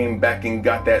 2, came back and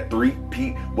got that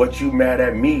 3-peat. What you mad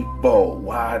at me for?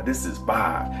 Why, this is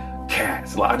 5.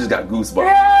 Cats. I just got goosebumps.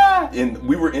 Yeah. And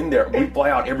we were in there. We fly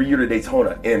out every year to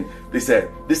Daytona, and they said,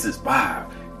 this is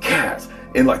 5. Cats.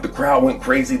 And like the crowd went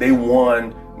crazy. They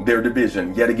won their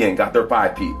division yet again, got their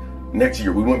 5P. Next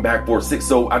year we went back for 6.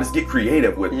 So I just get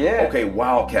creative with, okay,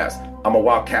 Wildcats. I'm a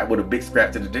wildcat with a big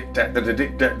scrap to the dick,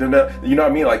 you know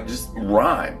what I mean? Like just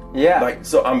rhyme. Yeah. Like,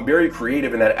 so I'm very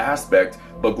creative in that aspect.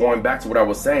 But going back to what I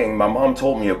was saying, my mom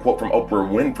told me a quote from Oprah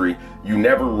Winfrey: you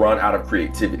never run out of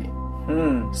creativity.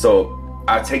 So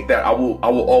I take that. I will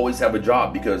always have a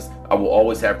job because I will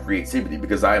always have creativity,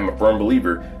 because I am a firm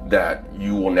believer that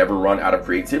you will never run out of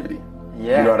creativity.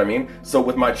 Yeah. You know what I mean? So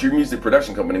with my cheer music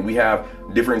production company, we have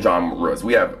different genres.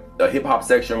 We have a hip hop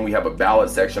section, we have a ballad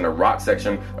section, a rock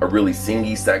section, a really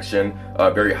singy section,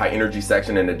 a very high energy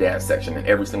section, and a dance section in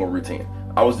every single routine.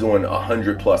 I was doing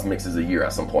 100+ mixes a year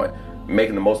at some point,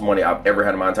 making the most money I've ever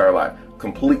had in my entire life.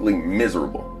 Completely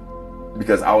miserable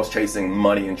because I was chasing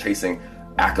money and chasing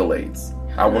accolades.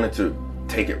 I wanted to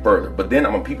take it further, but then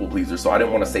I'm a people pleaser, so I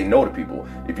didn't want to say no to people.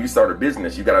 If you start a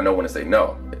business, you got to know when to say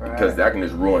no, because that can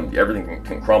just ruin everything.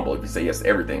 Can crumble if you say yes to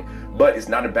everything. But it's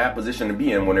not a bad position to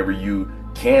be in whenever you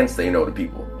can say no to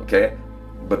people, okay?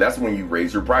 But that's when you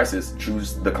raise your prices,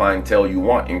 choose the clientele you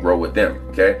want, and grow with them,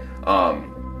 okay?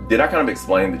 Did I kind of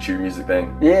explain the cheer music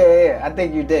thing? Yeah, I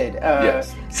think you did.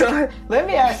 Yes. So let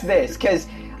me ask this, because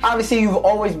obviously you've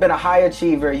always been a high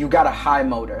achiever. You got a high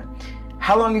motor.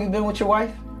 How long have you been with your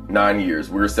wife? 9 years.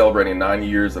 We were celebrating 9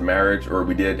 years of marriage, or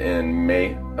we did in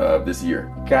May of this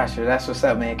year. Gotcha. That's what's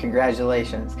up, man.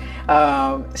 Congratulations.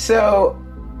 So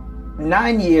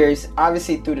 9 years,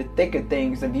 obviously through the thick of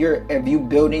things, of you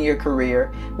building your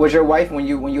career. Was your wife, when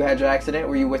you had your accident,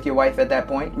 were you with your wife at that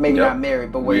point? Maybe not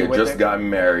married, but were you with her? We had just gotten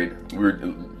married. We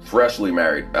were freshly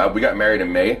married. We got married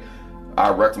in May. I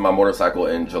wrecked my motorcycle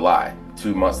in July,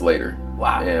 2 months later.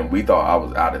 Wow. And we thought I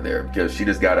was out of there because she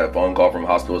just got a phone call from the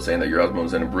hospital saying that your husband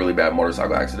was in a really bad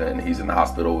motorcycle accident and he's in the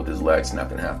hospital with his leg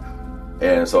snapped in half.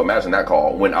 And so imagine that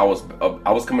call when I was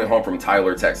coming home from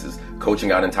Tyler, Texas,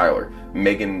 coaching out in Tyler,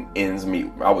 making ends meet.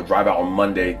 I would drive out on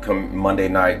Monday, come Monday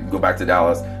night, go back to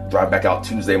Dallas, drive back out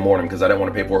Tuesday morning because I didn't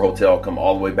want to pay for a hotel, come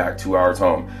all the way back 2 hours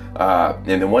home. And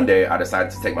then one day I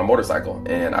decided to take my motorcycle,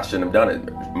 and I shouldn't have done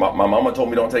it. My mama told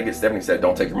me don't take it. Stephanie said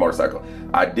don't take your motorcycle.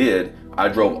 I did. I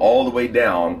drove all the way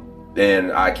down,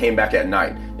 and I came back at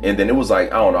night. And then it was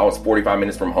like, I don't know, I was 45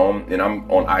 minutes from home, and I'm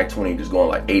on I-20 just going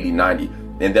like 80, 90.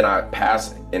 And then I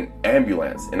passed an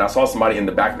ambulance, and I saw somebody in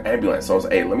the back of the ambulance. So I was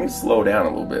like, hey, let me slow down a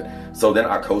little bit. So then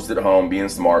I coasted home, being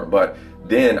smart. But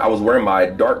then I was wearing my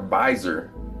dark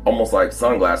visor, almost like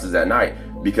sunglasses at night,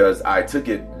 because I took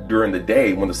it during the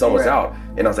day when the sun was out.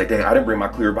 And I was like, dang, I didn't bring my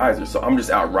clear visor. So I'm just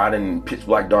out riding in pitch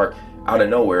black dark. Out of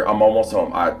nowhere, I'm almost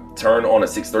home. I turn on a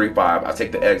 635. I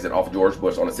take the exit off George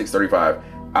Bush on a 635.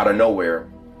 Out of nowhere,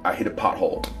 I hit a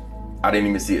pothole. I didn't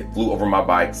even see it. Flew over my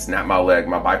bike, snapped my leg.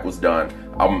 My bike was done.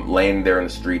 I'm laying there in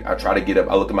the street. I try to get up.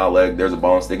 I look at my leg. There's a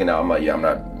bone sticking out. I'm like, yeah, I'm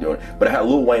not doing it. But I had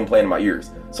Lil Wayne playing in my ears.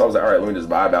 So I was like, all right, let me just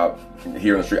vibe out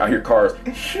here in the street. I hear cars.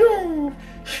 I'm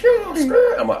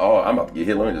like, oh, I'm about to get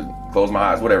hit. Let me just close my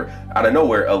eyes, whatever. Out of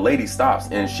nowhere, a lady stops,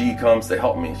 and she comes to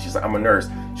help me. She's like, I'm a nurse.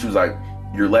 She was like,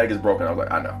 your leg is broken. I was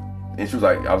like, I know. And she was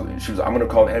like, I'm going to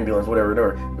call the ambulance,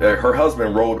 whatever. Her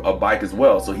husband rode a bike as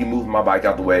well, so he moved my bike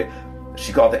out the way.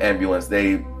 She called the ambulance.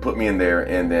 They put me in there,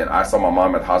 and then I saw my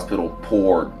mom at the hospital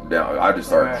pour down. I just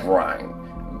started crying.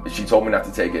 She told me not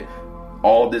to take it.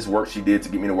 All of this work she did to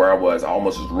get me to where I was, I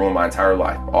almost just ruined my entire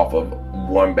life off of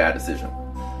one bad decision.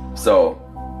 So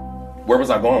where was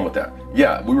I going with that?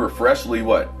 Yeah, we were freshly,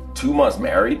 2 months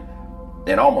married,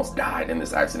 and I almost died in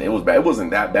this accident. It was bad. It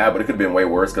wasn't that bad, but it could have been way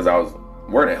worse because I was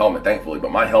wearing a helmet, thankfully.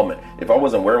 But my helmet, if I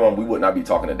wasn't wearing one, we would not be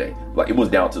talking today. Like, it was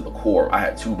down to the core. I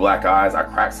had 2 black eyes. I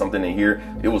cracked something in here.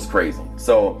 It was crazy.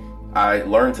 So I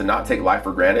learned to not take life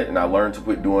for granted, and I learned to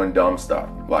quit doing dumb stuff,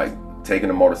 like taking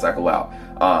a motorcycle out.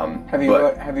 Have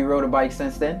you rode a bike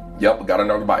since then? Yep, got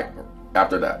another bike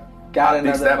after that. I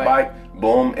fixed that bike,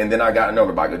 boom, and then I got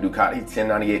another bike, a Ducati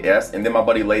 1098S, and then my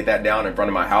buddy laid that down in front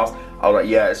of my house. I was like,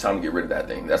 yeah, it's time to get rid of that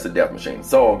thing. That's a death machine.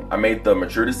 So I made the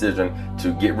mature decision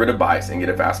to get rid of bikes and get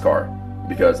a fast car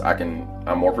because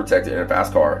I'm more protected in a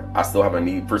fast car. I still have a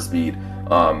need for speed,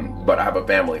 but I have a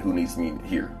family who needs me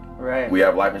here. Right. We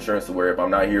have life insurance to where if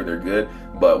I'm not here, they're good.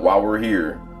 But while we're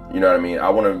here, you know what I mean? I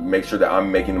want to make sure that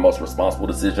I'm making the most responsible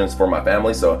decisions for my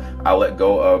family. So I let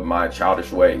go of my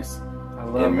childish ways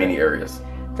in many areas.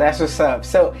 That's what's up.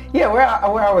 So yeah, where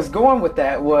I was going with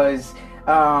that was,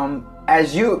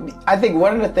 I think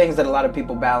one of the things that a lot of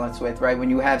people balance with, right, when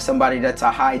you have somebody that's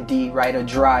a high D, right, a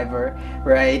driver,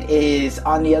 right, is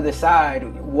on the other side.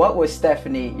 What was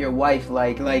Stephanie, your wife,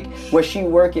 like? Like, was she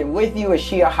working with you? Is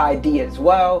she a high D as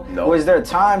well? No. Was there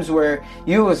times where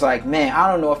you was like, man,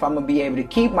 I don't know if I'm gonna be able to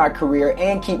keep my career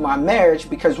and keep my marriage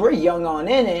because we're young on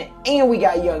in it and we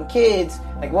got young kids?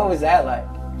 Like, what was that like?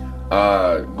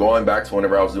 Going back to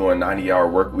whenever I was doing 90-hour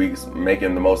work weeks,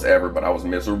 making the most ever, but I was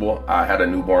miserable. I had a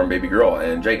newborn baby girl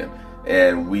and Jaden,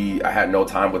 and I had no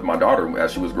time with my daughter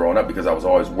as she was growing up because I was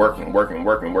always working.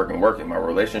 My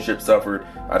relationship suffered.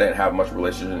 I didn't have much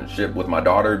relationship with my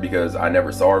daughter because I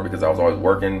never saw her because I was always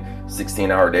working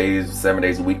 16-hour days, 7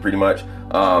 days a week pretty much.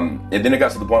 And then it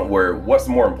got to the point where what's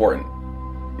more important,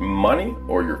 money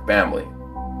or your family,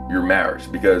 your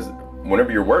marriage? Because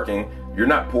whenever you're working, you're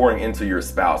not pouring into your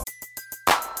spouse.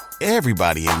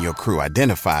 Everybody in your crew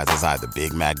identifies as either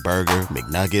Big Mac Burger,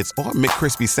 McNuggets, or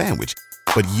McCrispy Sandwich.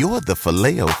 But you're the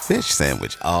Filet-O-Fish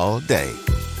Sandwich all day.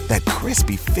 That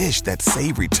crispy fish, that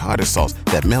savory tartar sauce,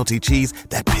 that melty cheese,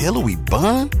 that pillowy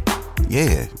bun.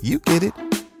 Yeah, you get it.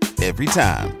 Every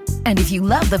time. And if you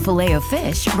love the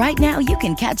Filet-O-Fish, right now you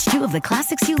can catch 2 of the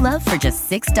classics you love for just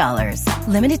 $6.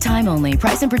 Limited time only.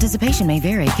 Price and participation may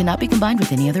vary. Cannot be combined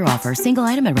with any other offer. Single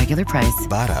item at regular price.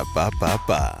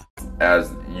 Ba-da-ba-ba-ba.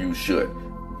 As you should.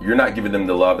 you're not giving them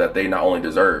the love that they not only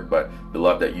deserve, but the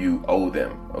love that you owe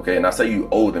them. Okay, and I say you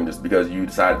owe them just because you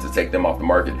decided to take them off the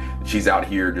market. She's out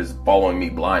here just following me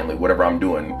blindly, whatever I'm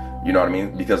doing. You know what I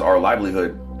mean? Because our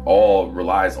livelihood all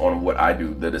relies on what I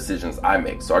do, the decisions I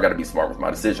make. So I got to be smart with my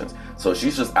decisions. So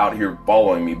she's just out here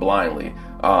following me blindly.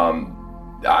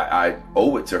 I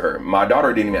owe it to her. My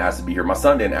daughter didn't even ask to be here. My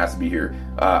son didn't ask to be here.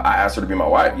 I asked her to be my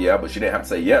wife, yeah, but she didn't have to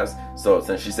say yes. So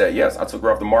since she said yes, I took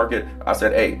her off the market. I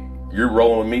said, hey, you're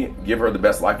rolling with me. Give her the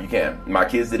best life you can. My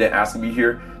kids didn't ask to be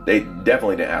here. They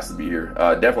definitely didn't ask to be here.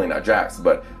 Definitely not Jax,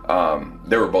 but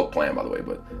they were both planned, by the way.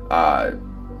 But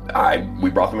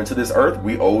we brought them into this earth.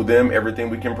 We owe them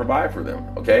everything we can provide for them.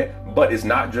 Okay, but it's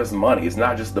not just money. It's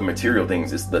not just the material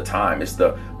things. It's the time. It's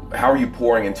the how are you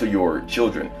pouring into your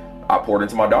children? I poured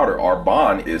into my daughter. Our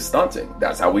bond is stunting.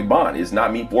 That's how we bond. It's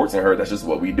not me forcing her. That's just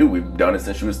what we do. We've done it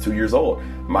since she was 2 years old.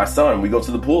 My son, we go to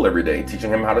the pool every day, teaching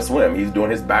him how to swim. He's doing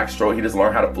his backstroke. He just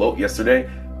learned how to float yesterday.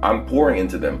 I'm pouring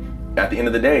into them. At the end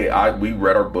of the day, we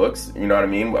read our books. You know what I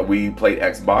mean? We played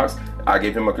Xbox. I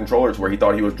gave him a controller to where he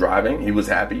thought he was driving. He was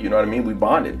happy. You know what I mean? We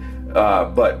bonded.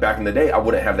 But back in the day, I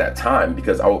wouldn't have that time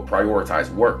because I would prioritize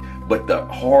work. But the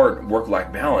hard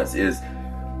work-life balance is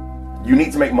you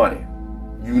need to make money.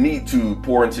 You need to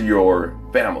pour into your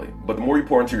family, but the more you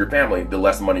pour into your family, the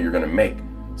less money you're going to make.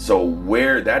 So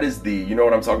where that is the, you know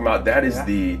what I'm talking about? That is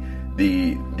the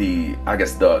I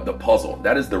guess the puzzle.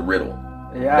 That is the riddle.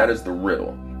 Yeah. That is the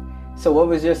riddle. So what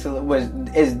was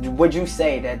would you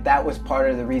say that was part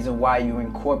of the reason why you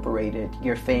incorporated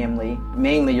your family,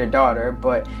 mainly your daughter,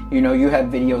 but you know, you have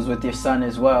videos with your son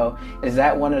as well. Is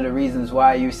that one of the reasons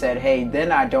why you said, hey,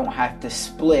 then I don't have to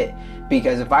split?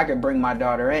 Because if I could bring my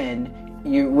daughter in,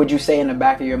 would you say in the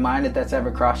back of your mind that's ever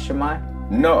crossed your mind?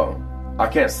 No, I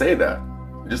can't say that.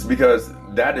 Just because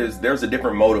there's a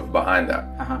different motive behind that.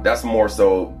 Uh-huh. That's more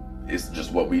so, it's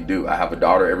just what we do. I have a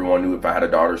daughter. Everyone knew if I had a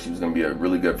daughter, she was going to be a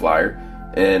really good flyer.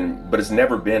 But it's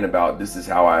never been about this is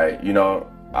how I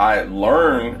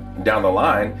learn down the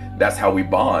line, that's how we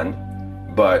bond.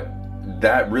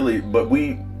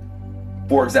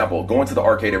 For example, going to the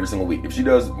arcade every single week. If she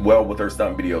does well with her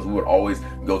stunt videos, we would always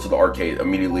go to the arcade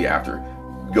immediately after.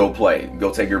 Go play,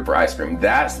 go take her for ice cream.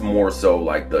 That's more so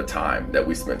like the time that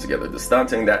we spent together. The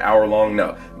stunting, that hour long,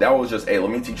 no. That was just, hey, let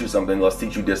me teach you something. Let's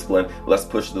teach you discipline. Let's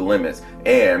push the limits.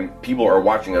 And people are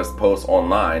watching us post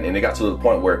online. And it got to the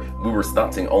point where we were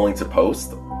stunting only to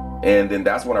post. And then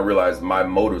that's when I realized my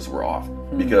motives were off.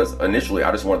 Because initially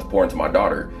I just wanted to pour into my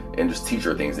daughter and just teach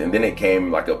her things. And then it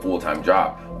came like a full-time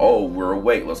job. Oh, we're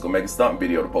awake. Let's go make a stunt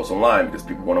video to post online because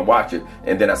people want to watch it.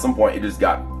 And then at some point it just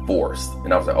got forced.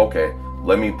 And I was like, okay,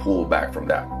 let me pull back from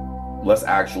that. Let's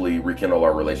actually rekindle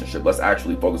our relationship. Let's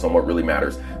actually focus on what really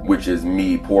matters, which is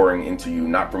me pouring into you,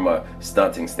 not from a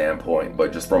stunting standpoint,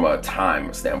 but just from a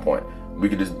time standpoint. We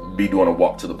could just be doing a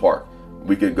walk to the park.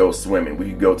 We could go swimming. We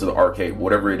could go to the arcade,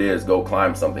 whatever it is, go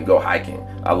climb something, go hiking.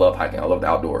 I love hiking. I love the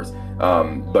outdoors.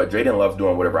 But Jaden loves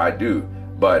doing whatever I do.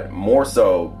 But more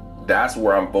so, that's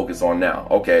where I'm focused on now.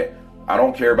 Okay, I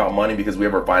don't care about money because we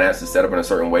have our finances set up in a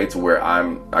certain way to where I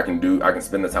can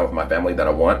spend the time with my family that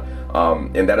I want.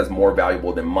 And that is more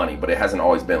valuable than money, but it hasn't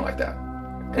always been like that.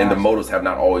 Gosh. And the motives have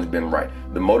not always been right.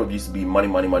 The motive used to be money,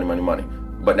 money, money, money, money.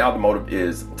 But now the motive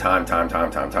is time.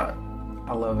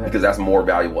 I love it. Because that's more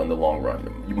valuable in the long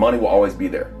run. Money will always be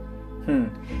there.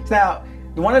 Now,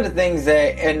 one of the things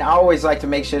that, and I always like to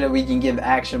make sure that we can give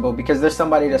actionable, because there's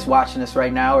somebody that's watching this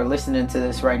right now or listening to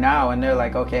this right now and they're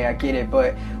like, okay, I get it,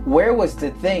 but where was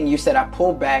the thing? You said I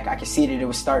pulled back, I could see that it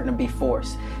was starting to be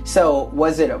forced. So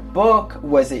was it a book?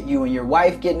 Was it you and your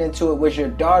wife getting into it? Was your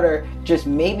daughter just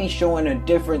maybe showing a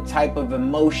different type of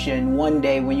emotion one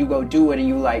day when you go do it and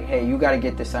you like, hey, you got to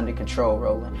get this under control,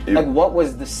 Rolland? Like, what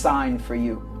was the sign for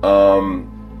you?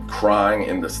 Crying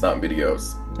in the stunt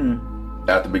videos.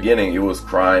 At the beginning, it was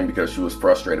crying because she was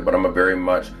frustrated, but I'm a very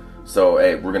much so,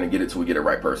 hey, we're going to get it till we get it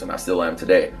right person. I still am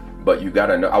today. But you got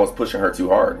to know, I was pushing her too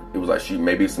hard. It was like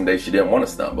maybe some days she didn't want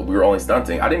to stunt, but we were only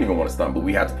stunting. I didn't even want to stunt, but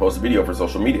we had to post a video for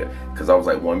social media because I was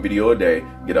like, one video a day,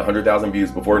 get 100,000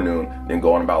 views before noon, then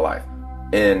go on about life.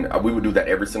 And we would do that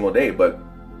every single day, but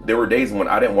there were days when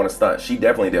I didn't want to stunt. She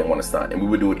definitely didn't want to stunt, and we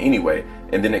would do it anyway.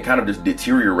 And then it kind of just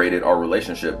deteriorated our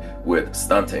relationship with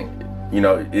stunting. You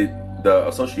know, the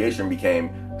association became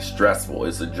stressful.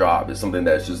 It's a job. It's something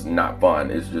that's just not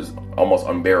fun. It's just almost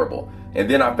unbearable. And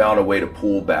then I found a way to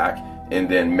pull back and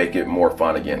then make it more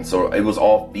fun again. So it was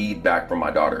all feedback from my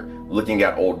daughter. Looking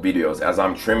at old videos as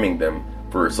I'm trimming them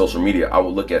for social media, I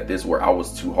would look at this where I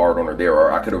was too hard on her there,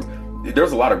 or I could have.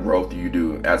 There's a lot of growth you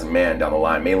do as a man down the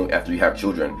line, mainly after you have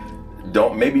children.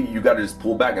 maybe you got to just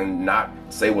pull back and not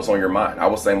say what's on your mind. I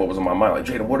was saying what was on my mind, like,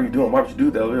 Jaden, what are you doing? Why would you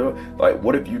do that? Like,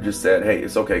 what if you just said, hey,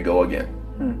 it's okay, go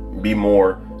again. Be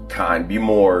more kind, be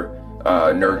more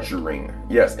nurturing.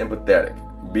 Yes, empathetic.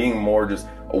 Being more just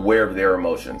aware of their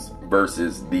emotions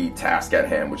versus the task at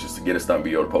hand, which is to get a stunt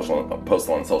video to post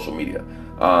on social media.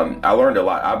 I learned a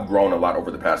lot. I've grown a lot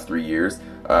over the past 3 years,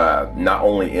 not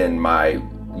only in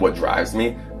what drives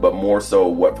me, but more so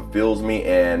what fulfills me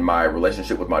and my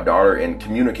relationship with my daughter and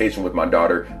communication with my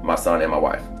daughter, my son, and my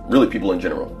wife. Really, people in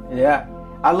general. Yeah.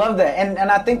 I love that. And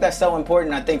I think that's so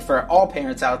important, I think, for all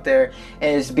parents out there,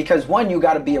 is because, one, you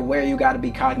got to be aware, you got to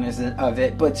be cognizant of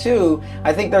it. But two,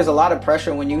 I think there's a lot of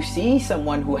pressure when you see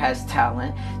someone who has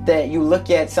talent, that you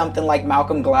look at something like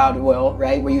Malcolm Gladwell,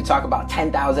 right, where you talk about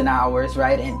 10,000 hours,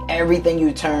 right, and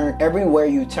everywhere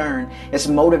you turn, it's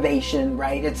motivation,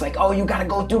 right? It's like, oh, you got to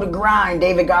go through the grind,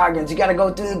 David Goggins, you got to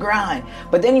go through the grind.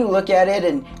 But then you look at it,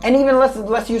 and even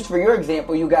let's use for your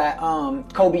example, you got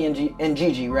Kobe and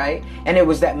Gigi, right? And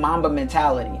it was that Mamba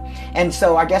mentality. And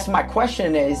so I guess my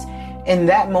question is, in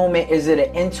that moment, is it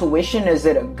an intuition? Is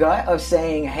it a gut of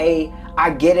saying, hey, I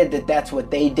get it that that's what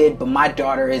they did, but my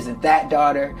daughter isn't that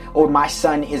daughter, or my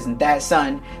son isn't that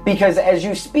son? Because as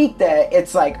you speak that,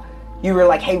 it's like, you were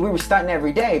like, hey, we were stunting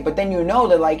every day, but then you know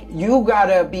that, like, you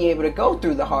gotta be able to go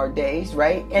through the hard days,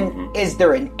 right? And is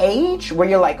there an age where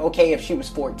you're like, okay, if she was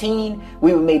 14,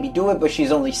 we would maybe do it, but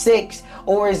she's only 6?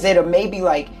 Or is it a maybe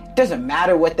like, doesn't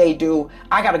matter what they do,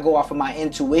 I gotta go off of my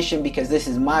intuition because this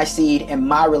is my seed and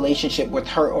my relationship with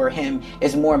her or him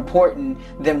is more important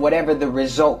than whatever the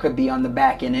result could be on the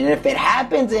back end? And if it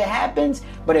happens, it happens,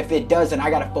 but if it doesn't, I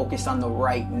gotta focus on the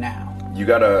right now. You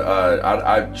gotta,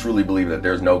 I truly believe that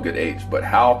there's no good age, but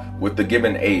how, with the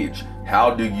given age,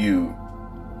 how do you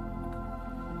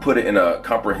put it in a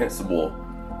comprehensible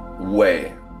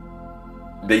way?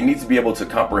 They need to be able to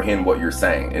comprehend what you're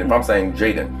saying. And if I'm saying,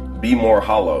 Jaden, be more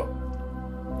hollow,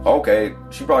 okay,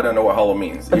 she probably doesn't know what hollow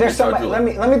means. But there's somebody,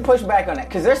 let me push back on that,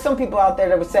 because there's some people out there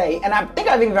that would say, and I think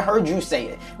I've even heard you say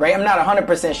it, right? I'm not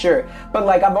 100% sure, but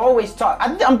like I've always talked,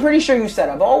 I'm pretty sure you said,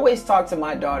 I've always talked to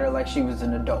my daughter like she was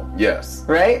an adult. Yes.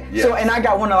 Right? Yes. So, and I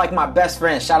got one of like my best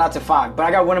friends, shout out to Fogg, but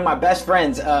I got one of my best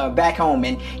friends back home,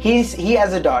 and he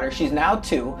has a daughter, she's now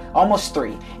 2, almost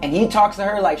 3, and he talks to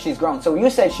her like she's grown. So you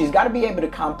said she's got to be able to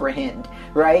comprehend,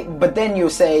 right? But then you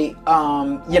say,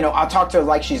 I'll talk to her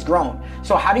like she's grown.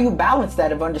 So how do you balance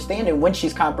that of understanding when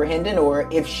she's comprehending, or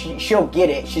if she'll get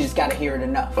it, she's just got to hear it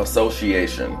enough?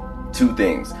 Association. 2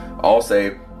 things. I'll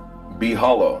say, be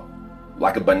hollow,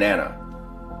 like a banana.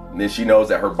 And then she knows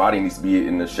that her body needs to be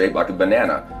in the shape like a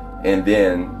banana. And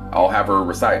then I'll have her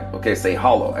recite, okay, say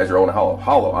hollow as your own hollow.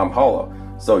 Hollow, I'm hollow.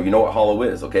 So you know what hollow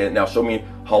is, okay? Now show me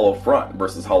hollow front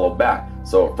versus hollow back.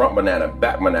 So front banana,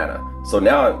 back banana. So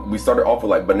now we started off with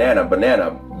like banana,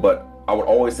 but I would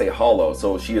always say hollow.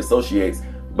 So she associates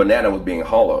banana with being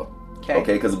hollow.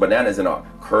 Okay, because banana is in a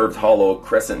curved, hollow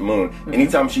crescent moon.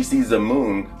 Anytime she sees a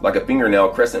moon, like a fingernail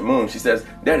crescent moon, she says,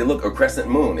 Daddy, look, a crescent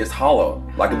moon. It's hollow,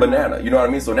 like a banana. You know what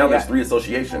I mean? So now there's 3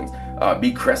 associations.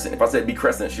 Be crescent. If I said be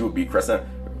crescent, she would be crescent.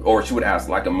 Or she would ask,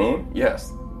 like a moon?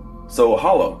 Yes. So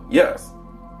hollow? Yes.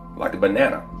 Like a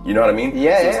banana. You know what I mean?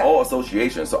 Yeah. So it's all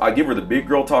association. So I give her the big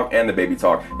girl talk and the baby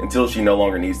talk until she no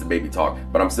longer needs the baby talk.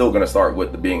 But I'm still going to start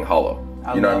with the being hollow.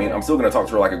 You know what I mean? I'm still going to talk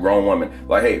to her like a grown woman.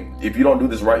 Like, hey, if you don't do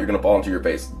this right, you're going to fall into your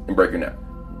face and break your neck.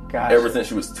 Gotcha. Ever since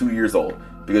she was 2 years old.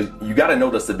 Because you got to know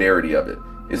the severity of it.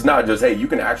 It's not just, hey, you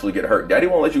can actually get hurt. Daddy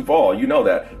won't let you fall. You know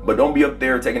that. But don't be up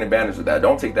there taking advantage of that.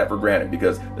 Don't take that for granted.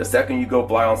 Because the second you go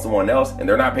fly on someone else and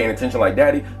they're not paying attention like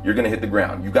Daddy, you're going to hit the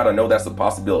ground. You got to know that's a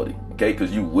possibility. Okay?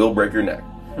 Because you will break your neck.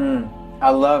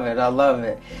 I love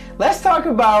it. Let's talk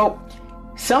about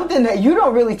something that you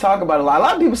don't really talk about a lot. A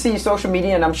lot of people see your social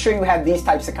media, and I'm sure you have these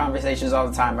types of conversations all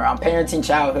the time around parenting,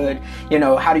 childhood,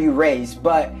 how do you raise?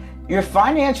 But your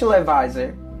financial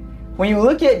advisor, when you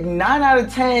look at 9 out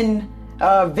of 10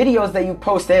 videos that you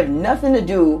post, they have nothing to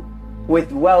do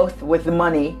with wealth, with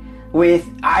money, with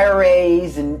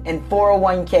IRAs and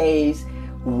 401ks.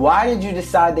 Why did you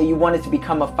decide that you wanted to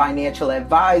become a financial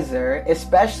advisor,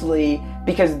 especially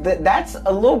because that's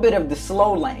a little bit of the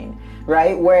slow lane,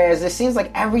 right? Whereas it seems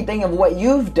like everything of what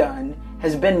you've done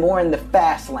has been more in the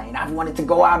fast lane. I've wanted to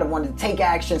go out, I wanted to take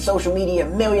action, social media,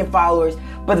 1 million followers.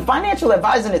 But the financial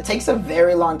advising, it takes a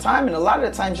very long time. And a lot of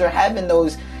the times you're having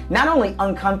those not only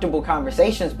uncomfortable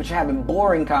conversations, but you're having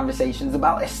boring conversations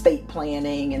about estate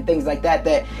planning and things like that,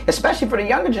 that especially for the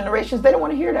younger generations, they don't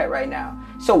want to hear that right now.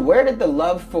 So where did the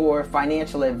love for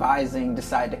financial advising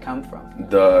decide to come from?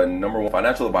 The number one,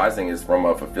 financial advising is from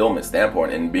a fulfillment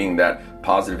standpoint and being that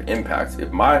positive impact.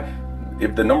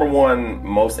 if the number one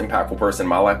most impactful person in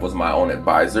my life was my own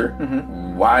advisor,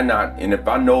 why not? And if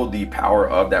I know the power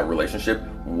of that relationship,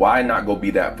 why not go be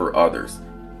that for others?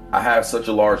 I have such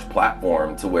a large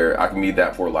platform to where I can be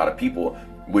that for a lot of people,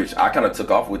 which I kind of took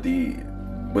off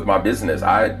with my business.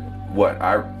 I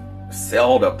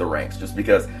sailed up the ranks just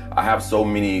because I have so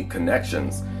many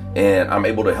connections and I'm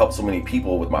able to help so many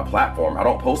people with my platform. I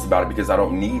don't post about it because I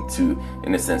don't need to,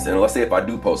 in a sense. And let's say if I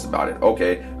do post about it,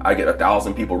 okay, I get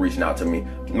 1,000 people reaching out to me.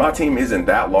 My team isn't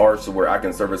that large to where I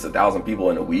can service 1,000 people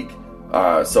in a week.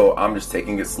 So I'm just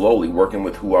taking it slowly, working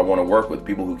with who I want to work with,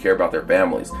 people who care about their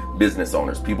families, business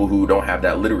owners, people who don't have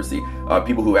that literacy,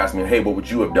 people who ask me, hey, what would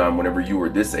you have done whenever you were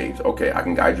this age? Okay, I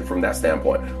can guide you from that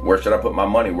standpoint. Where should I put my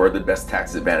money? Where are the best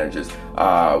tax advantages?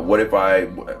 How do I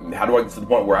get to the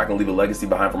point where I can leave a legacy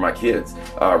behind for my kids?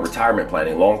 Retirement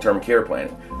planning, long-term care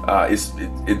planning.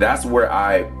 That's where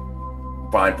I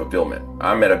find fulfillment.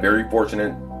 I'm in a very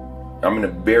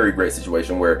great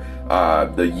situation where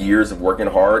the years of working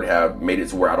hard have made it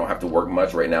to where I don't have to work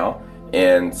much right now.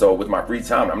 And so with my free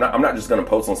time, I'm not just going to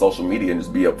post on social media and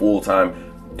just be a full-time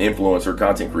influencer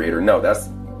content creator. No, that's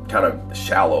kind of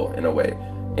shallow in a way.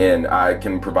 And I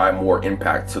can provide more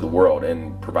impact to the world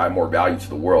and provide more value to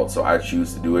the world. So I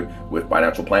choose to do it with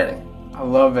financial planning. I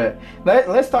love it.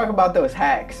 Let's talk about those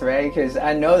hacks, right? Because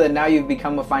I know that now you've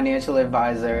become a financial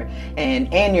advisor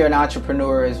and you're an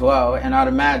entrepreneur as well. And I'd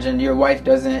imagine does your wife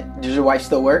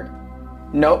still work?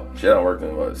 Nope. She hasn't worked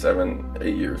in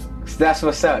 7-8 years. That's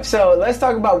what's up. So let's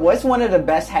talk about what's one of the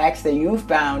best hacks that you've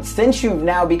found since you've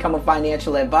now become a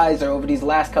financial advisor over these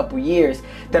last couple years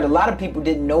that a lot of people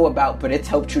didn't know about, but it's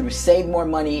helped you to save more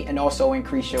money and also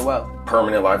increase your wealth.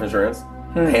 Permanent life insurance.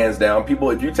 Hands down. People,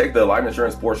 if you take the life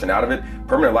insurance portion out of it,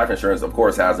 permanent life insurance, of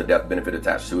course, has a death benefit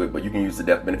attached to it, but you can use the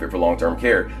death benefit for long-term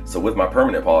care. So with my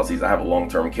permanent policies, I have a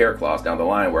long-term care clause down the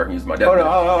line where I can use my death benefit.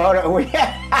 Hold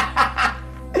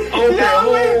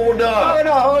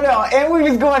on. And we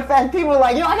was going fast. People were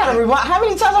like, I gotta rewind. How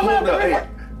many times I'm gonna rewind?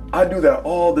 I do that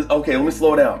all this. Okay, let me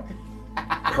slow down.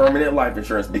 Permanent life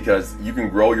insurance, because you can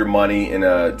grow your money in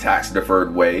a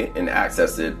tax-deferred way and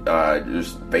access it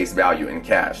just face value in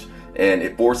cash. And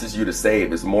it forces you to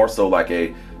save. It's more so like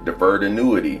a deferred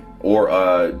annuity or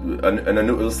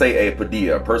let's say a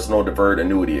PDA, a personal deferred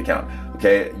annuity account.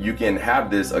 Okay, you can have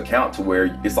this account to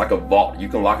where it's like a vault. You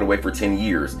can lock it away for 10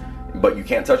 years, but you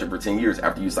can't touch it for 10 years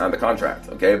after you sign the contract.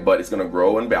 Okay, but it's going to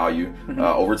grow in value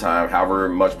over time, however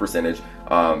much percentage.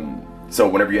 So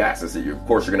whenever you access it, of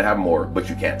course you're going to have more, but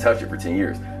you can't touch it for 10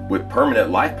 years. With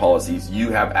permanent life policies, you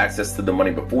have access to the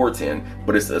money before 10,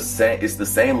 but it's the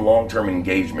same long-term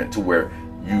engagement to where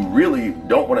you really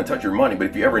don't want to touch your money, but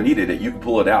if you ever needed it, you can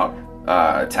pull it out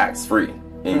tax-free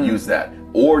and use that.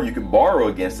 Or you can borrow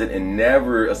against it and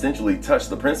never essentially touch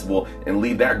the principal and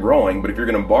leave that growing. But if you're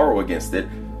going to borrow against it,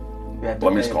 let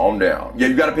me just calm down. Yeah,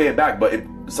 you got to pay it back.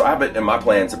 So I have it in my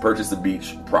plan to purchase a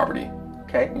beach property.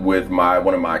 Okay. With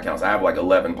one of my accounts. I have like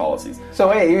 11 policies. So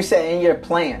hey, you said in your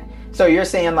plan. So you're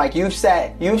saying like you've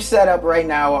set up right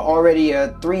now already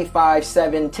a 3, 5,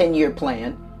 7, 10-year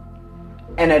plan.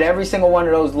 And at every single one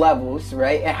of those levels,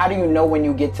 right? And how do you know when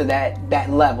you get to that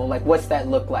level? Like, what's that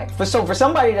look like? For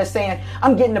somebody that's saying,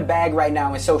 I'm getting a bag right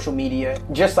now in social media,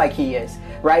 just like he is,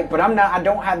 right? But I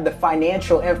don't have the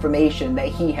financial information that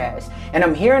he has. And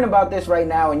I'm hearing about this right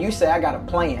now, and you say, I got a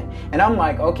plan. And I'm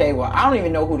like, okay, well, I don't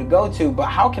even know who to go to, but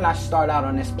how can I start out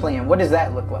on this plan? What does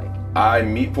that look like?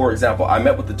 For example, I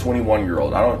met with the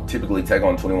 21-year-old. I don't typically take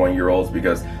on 21-year-olds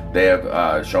because they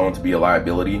have shown to be a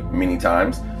liability many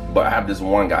times. But I have this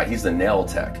one guy, he's a nail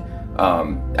tech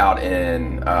out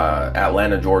in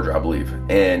Atlanta, Georgia, I believe.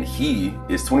 And he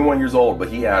is 21 years old, but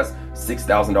he has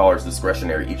 $6,000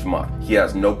 discretionary each month. He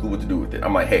has no clue what to do with it.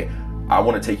 I'm like, hey, I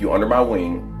want to take you under my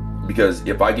wing, because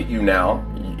if I get you now,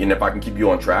 and if I can keep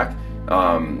you on track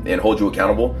and hold you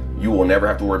accountable, you will never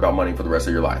have to worry about money for the rest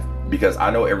of your life. Because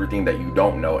I know everything that you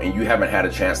don't know, and you haven't had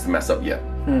a chance to mess up yet.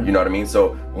 You know what I mean?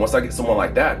 So once I get someone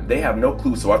like that, they have no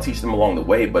clue, so I teach them along the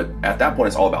way. But at that point,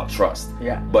 it's all about trust.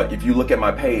 Yeah. But if you look at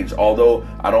my page, although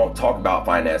I don't talk about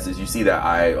finances, you see that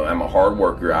I am a hard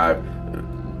worker.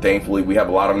 Thankfully, we have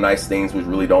a lot of nice things which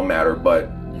really don't matter, but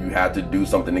you have to do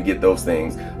something to get those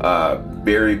things.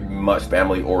 Very much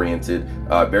family oriented,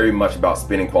 very much about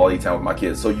spending quality time with my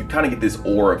kids. So you kind of get this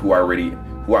aura of who I already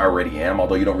am,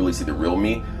 although you don't really see the real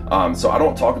me. So I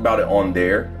don't talk about it on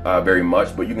there very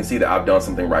much, but you can see that I've done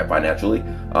something right financially.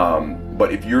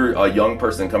 But if you're a young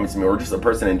person coming to me, or just a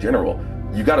person in general,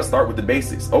 you got to start with the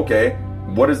basics. Okay,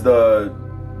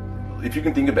 if you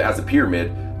can think of it as a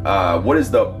pyramid, what is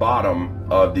the bottom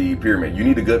of the pyramid? You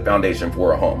need a good foundation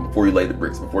for a home before you lay the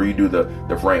bricks, before you do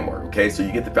the framework. Okay, so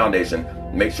you get the foundation.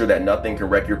 make sure that nothing can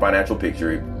wreck your financial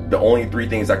picture. The only 3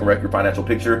 things that can wreck your financial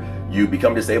picture: you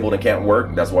become disabled and can't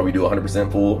work. That's why we do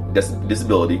 100% full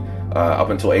disability up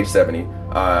until age 70.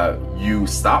 You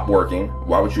stop working.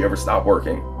 Why would you ever stop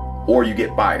working? Or you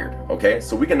get fired. Okay,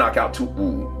 so we can knock out 2.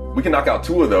 We can knock out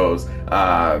 2 of those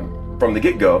from the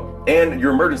get-go. And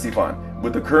your emergency fund.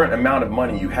 With the current amount of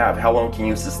money you have, how long can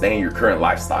you sustain your current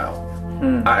lifestyle?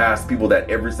 I ask people that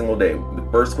every single day. The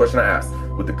first question I ask: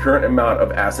 with the current amount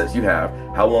of assets you have,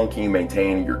 how long can you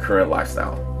maintain your current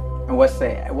lifestyle? And what's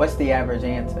the average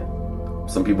answer?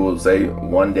 Some people will say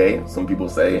 1 day. Some people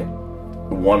say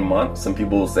 1 month. Some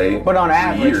people will say. But on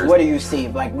average, years. What do you see?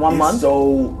 Like 1 month?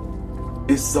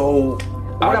 It's so.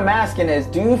 What I'm asking is,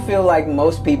 do you feel like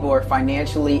most people are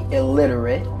financially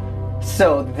illiterate?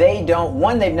 So they don't,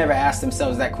 1, they've never asked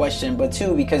themselves that question, but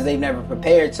 2, because they've never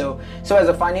prepared. So as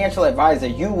a financial advisor,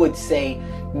 you would say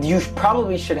you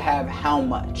probably should have how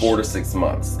much? 4 to 6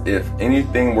 months. If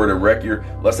anything were to wreck your,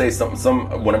 let's say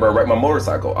whenever I wrecked my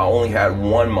motorcycle, I only had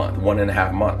 1 month,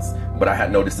 1.5 months, but I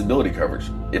had no disability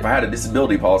coverage. If I had a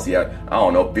disability policy at, I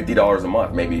don't know, $50 a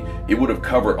month, maybe it would have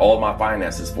covered all my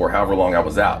finances for however long I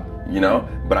was out,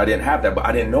 but I didn't have that, but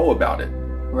I didn't know about it.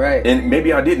 Right. And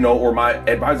maybe I did know, or my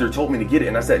advisor told me to get it,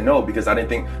 and I said no because I didn't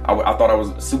think, I thought I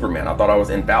was Superman. I thought I was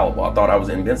infallible. I thought I was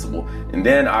invincible. And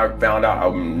then I found out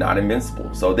I'm not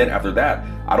invincible. So then after that,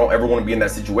 I don't ever want to be in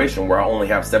that situation where I only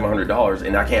have $700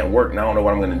 and I can't work and I don't know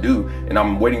what I'm going to do. And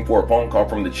I'm waiting for a phone call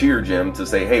from the cheer gym to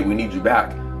say, hey, we need you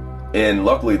back. And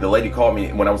luckily, the lady called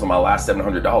me when I was on my last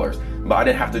 $700, but I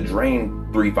didn't have to drain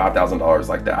 $3,000, $5,000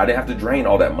 like that. I didn't have to drain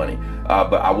all that money,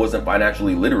 but I wasn't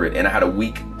financially literate, and I had a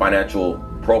weak financial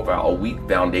profile, a weak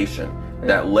foundation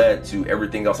that led to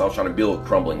everything else I was trying to build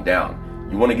crumbling down.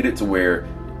 You want to get it to where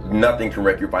nothing can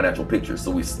wreck your financial picture,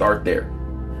 so we start there.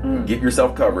 Get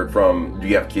yourself covered from, do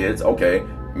you have kids? Okay.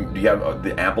 Do you have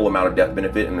the ample amount of death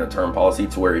benefit in a term policy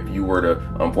to where if you were to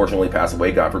unfortunately pass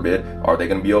away, God forbid, are they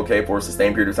going to be okay for a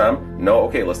sustained period of time? No?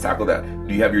 Okay, let's tackle that.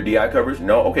 Do you have your DI coverage?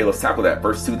 No? Okay, let's tackle that.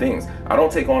 First 2 things. I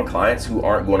don't take on clients who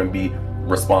aren't going to be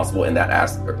responsible in that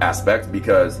aspect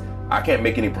because I can't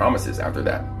make any promises after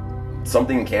that.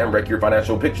 Something can wreck your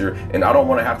financial picture, and I don't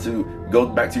want to have to go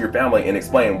back to your family and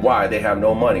explain why they have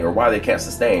no money or why they can't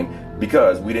sustain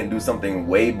because we didn't do something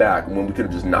way back when we could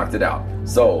have just knocked it out.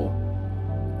 So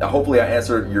hopefully I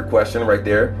answered your question right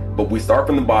there, but we start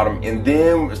from the bottom, and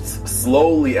then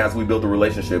slowly as we build a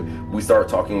relationship, we start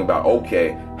talking about,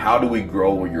 okay, how do we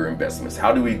grow your investments?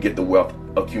 How do we get the wealth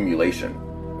accumulation?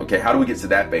 Okay, how do we get to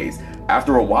that phase?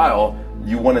 After a while,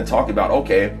 you want to talk about,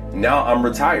 okay, now I'm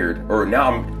retired, or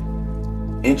now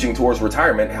I'm inching towards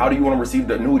retirement. How do you want to receive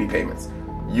the annuity payments?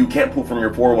 You can't pull from your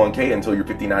 401k until you're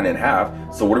 59 and a half.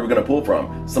 So what are we going to pull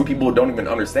from? Some people don't even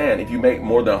understand. If you make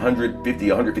more than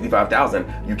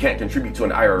 155,000, you can't contribute to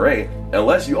an IRA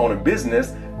unless you own a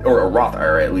business, or a Roth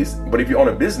IRA at least. But if you own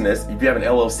a business, if you have an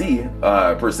LLC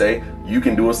per se, you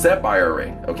can do a SEP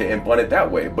IRA, okay, and fund it that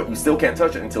way. But you still can't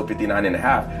touch it until 59 and a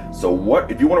half. So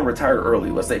what if you want to retire early?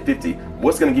 Let's say 50.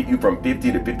 What's going to get you from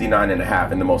 50 to 59 and a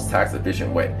half in the most tax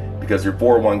efficient way? Because your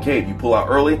 401k, if you pull out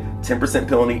early, 10%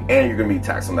 penalty, and you're going to be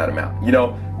taxed on that amount.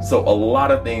 So a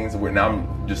lot of things where now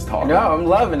I'm just talking. No, I'm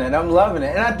loving it.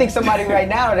 And I think somebody right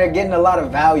now, they're getting a lot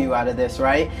of value out of this,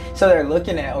 right? So they're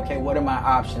looking at, okay, what are my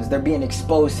options? They're being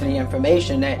exposed to the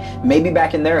information that maybe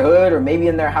back in their hood or maybe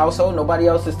in their household, nobody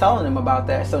else is telling them about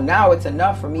that. So now it's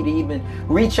enough for me to even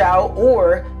reach out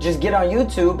or just get on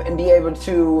YouTube and be able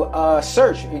to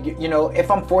search. If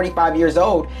I'm 45 years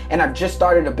old and I've just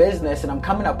started a business and I'm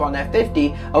coming up on that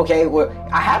 50, okay, well,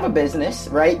 I have a business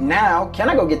right now. Can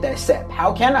I go get that SEP?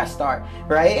 How can I start,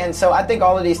 right? And so I think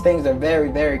all of these things are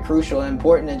very, very crucial and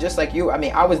important. And just like you,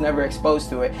 I was never exposed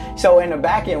to it. So in a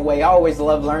back end way, I always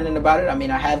love learning about it.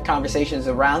 I have conversations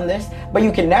around this, but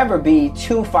you can never be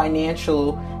too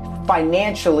financially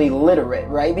literate,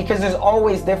 right? Because there's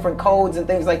always different codes and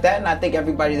things like that. And I think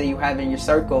everybody that you have in your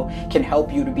circle can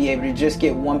help you to be able to just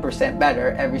get 1%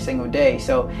 better every single day.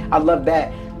 So I love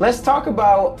that. Let's talk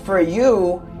about, for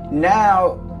you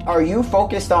now, are you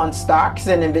focused on stocks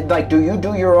and do you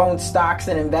do your own stocks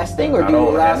and investing, or do you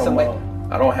allow somebody?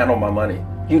 I don't handle my money.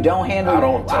 You don't handle? I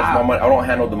don't touch my money. I don't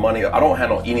handle the money. I don't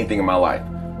handle anything in my life.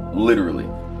 Literally,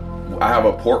 I have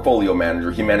a portfolio manager.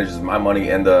 He manages my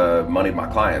money and the money of my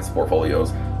clients'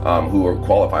 portfolios, who are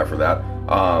qualified for that.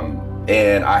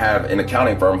 And I have an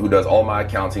accounting firm who does all my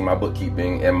accounting, my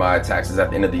bookkeeping, and my taxes at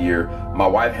the end of the year My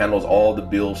wife handles all the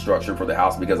bill structure for the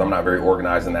house because I'm not very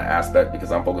organized in that aspect because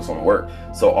I'm focused on work.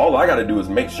 So all I got to do is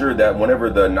make sure that whenever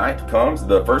the ninth comes,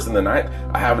 the first and the ninth,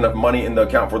 I have enough money in the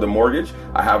account for the mortgage.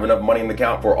 I have enough money in the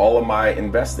account for all of my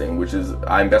investing, which is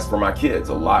I invest for my kids,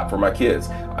 a lot for my kids.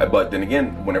 But then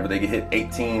again, whenever they get hit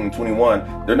 18,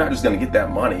 21, they're not just going to get that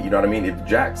money. You know what I mean?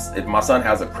 If my son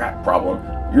has a crack problem,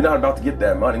 you're not about to get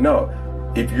that money. No.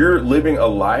 If you're living a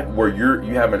life where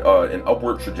you have an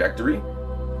upward trajectory,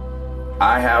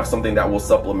 I have something that will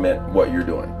supplement what you're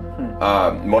doing.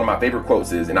 One of my favorite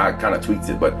quotes is, and I kind of tweaked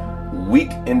it, but weak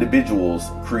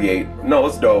individuals create,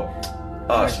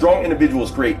 strong individuals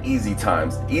create easy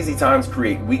times. Easy times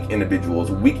create weak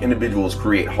individuals. Weak individuals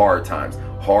create hard times.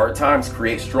 Hard times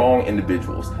create strong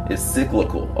individuals. It's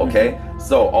cyclical, okay?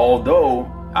 So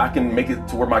although I can make it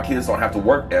to where my kids don't have to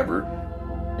work ever,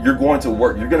 you're going to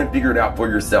work. You're going to figure it out for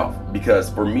yourself, because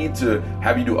for me to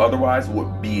have you do otherwise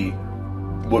would be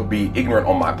ignorant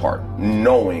on my part,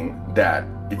 knowing that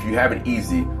if you have it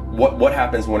easy, what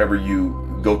happens whenever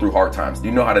you go through hard times? Do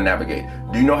you know how to navigate?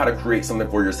 Do you know how to create something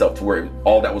for yourself to where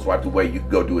all that was wiped away, you can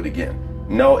go do it again?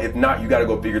 No, if not, you got to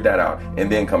go figure that out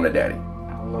and then come to daddy.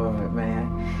 I love it,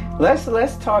 man.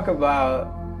 Let's talk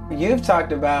about, you've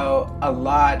talked about a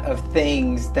lot of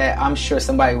things that I'm sure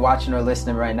somebody watching or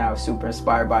listening right now is super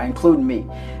inspired by, including me.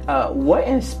 What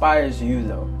inspires you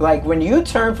though? Like when you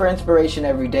turn for inspiration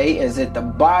every day, is it the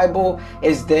Bible?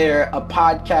 Is there a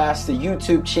podcast, a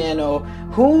YouTube channel?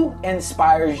 Who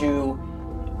inspires you,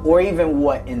 or even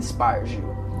what inspires you?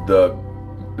 The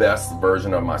best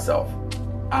version of myself.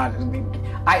 I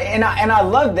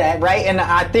love that, right? And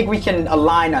I think we can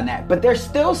align on that. But there's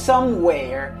still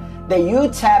somewhere that you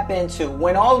tap into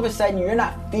when all of a sudden you're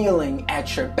not feeling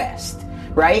at your best,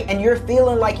 right? And you're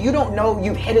feeling like you don't know,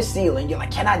 you've hit a ceiling. You're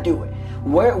like, can I do it?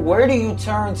 Where do you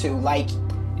turn to? Like,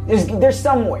 there's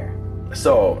somewhere.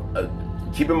 So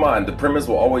keep in mind, the premise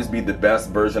will always be the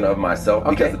best version of myself,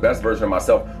 because the best version of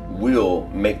myself will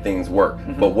make things work.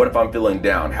 But what if I'm feeling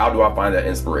down? How do I find that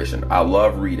inspiration? I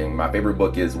love reading. My favorite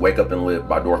book is Wake Up and Live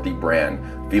by Dorothy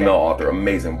Brand, female author,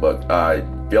 amazing book.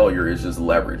 Failure is just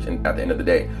leverage at the end of the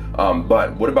day.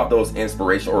 But what about those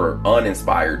inspiration or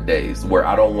uninspired days where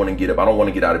I don't want to get up, I don't want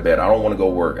to get out of bed, I don't want to go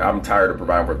work, I'm tired of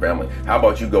providing for the family? How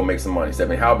about you go make some money,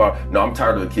 Stephanie? How about, no, I'm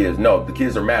tired of the kids. No, the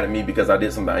kids are mad at me because I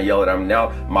did something. I yell at them. Now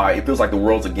it feels like the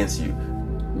world's against you.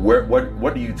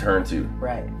 What do you turn to?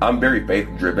 Right. I'm very faith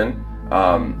driven.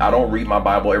 I don't read my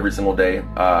Bible every single day,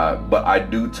 but I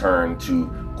do turn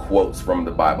to quotes from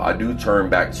the Bible. I do turn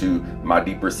back to my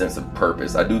deeper sense of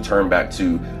purpose. I do turn back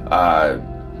to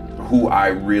who I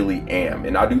really am,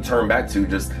 and I do turn back to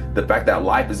just the fact that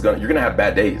life is you're gonna have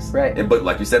bad days, right? But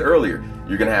like you said earlier,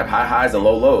 you're gonna have high highs and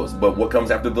low lows. But what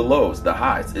comes after the lows? The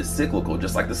highs. It's cyclical,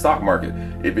 just like the stock market.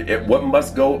 If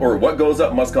what goes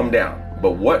up must come down,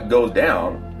 but what goes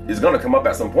down is going to come up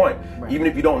at some point, even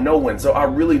if you don't know when. So I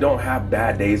really don't have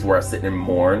bad days where I sit and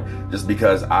mourn just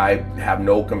because I have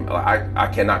I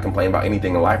cannot complain about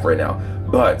anything in life right now.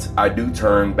 But I do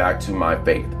turn back to my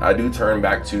faith. I do turn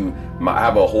back to I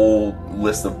have a whole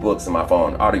list of books in my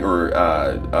phone, audio or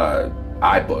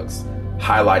iBooks,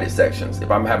 highlighted sections. If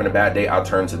I'm having a bad day, I'll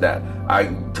turn to that. I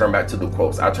turn back to the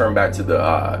quotes. I turn back to the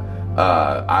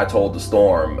I Told the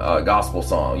Storm gospel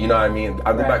song. You know what I mean?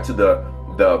 I go back to the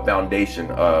foundation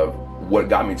of what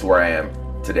got me to where I am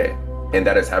today, and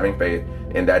that is having faith,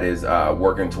 and that is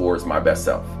working towards my best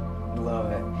self.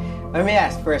 Love it. Let me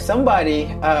ask, for somebody,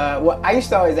 I used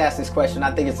to always ask this question.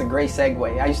 I think it's a great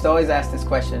segue. I used to always ask this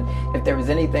question, if there was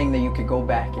anything that you could go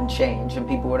back and change. And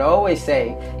people would always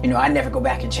say, I never go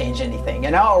back and change anything.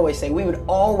 And I always say, we would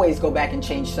always go back and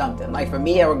change something. Like for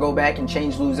me, I would go back and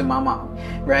change losing my mom,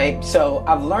 right? So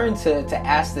I've learned to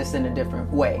ask this in a different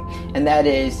way. And that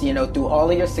is, through all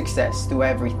of your success, through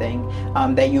everything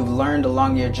that you've learned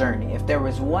along your journey, if there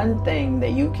was one thing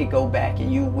that you could go back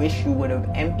and you wish you would have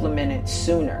implemented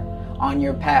sooner on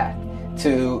your path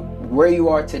to where you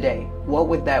are today, what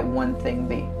would that one thing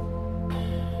be?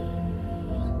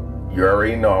 You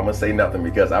already know I'm gonna say nothing,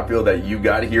 because I feel that you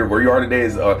got here. Where you are today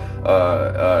is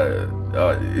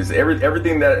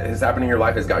everything that has happened in your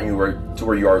life has gotten you to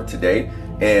where you are today.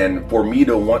 And for me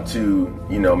to want to,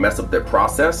 mess up that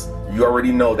process, you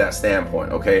already know that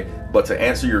standpoint, okay? But to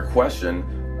answer your question,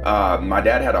 my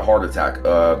dad had a heart attack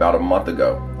about a month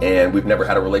ago, and we've never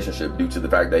had a relationship due to the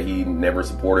fact that he never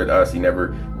supported us. He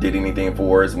never did anything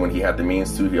for us when he had the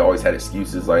means to. He always had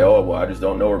excuses like, oh, well, I just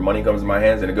don't know where money comes in my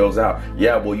hands and it goes out.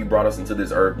 Yeah, well, you brought us into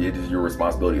this earth. It is your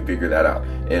responsibility to figure that out.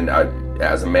 And I,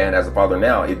 as a man, as a father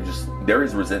now, there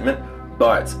is resentment.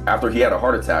 But after he had a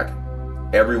heart attack,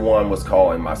 everyone was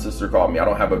calling. My sister called me. I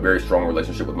don't have a very strong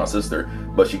relationship with my sister,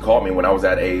 but she called me when I was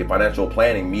at a financial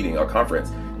planning meeting, a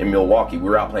conference in Milwaukee. We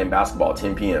were out playing basketball,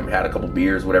 10 p.m., had a couple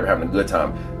beers, whatever, having a good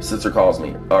time. Sister calls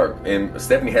me, and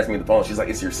Stephanie has me on the phone. She's like,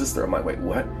 "It's your sister." I'm like, "Wait,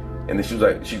 what?" And then she was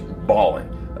like, she's bawling.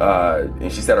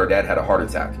 And she said her dad had a heart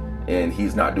attack and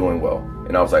he's not doing well.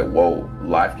 And I was like, whoa,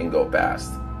 life can go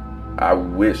fast. I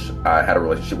wish I had a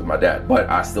relationship with my dad, but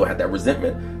I still had that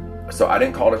resentment. So I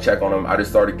didn't call to check on him. I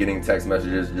just started getting text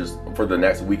messages just for the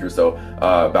next week or so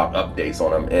about updates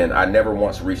on him. And I never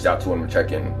once reached out to him to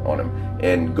check in on him.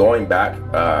 And going back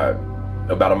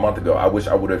about a month ago, I wish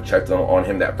I would have checked on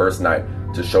him that first night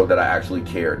to show that I actually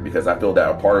cared, because I feel that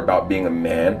a part about being a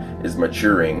man is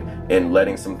maturing and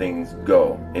letting some things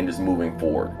go and just moving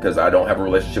forward, because I don't have a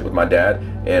relationship with my dad,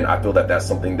 and I feel that that's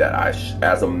something that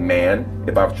as a man,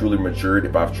 if I've truly matured,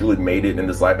 if I've truly made it in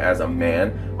this life as a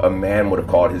man would have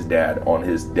called his dad on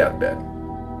his deathbed.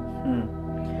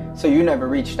 So you never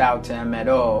reached out to him at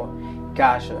all.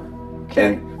 Gotcha.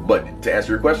 Okay. But to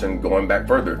answer your question, going back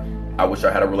further, I wish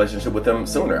I had a relationship with him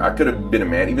sooner. I could have been a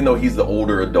man, even though he's the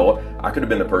older adult. I could have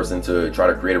been the person to try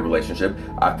to create a relationship.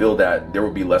 I feel that there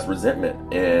would be less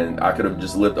resentment, and I could have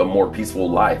just lived a more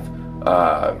peaceful life.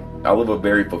 I live a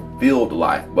very fulfilled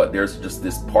life, but there's just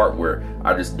this part where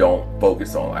I just don't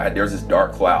focus on. There's this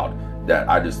dark cloud that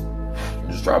I just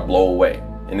try to blow away,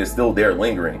 and it's still there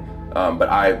lingering. But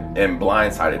I am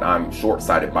blindsided. I'm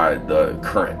short-sighted by the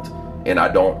current, and I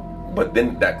don't. But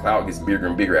then that cloud gets bigger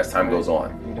and bigger as time goes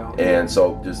on. And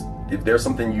so just, if there's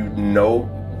something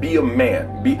be a man.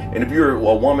 And if you're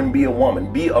a woman, be a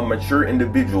woman. Be a mature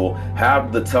individual.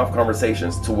 Have the tough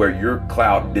conversations to where your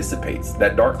cloud dissipates.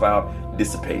 That dark cloud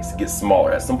dissipates, gets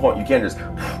smaller. At some point you can't just,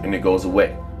 and it goes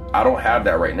away. I don't have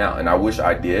that right now, and I wish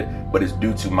I did, but it's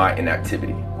due to my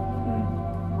inactivity.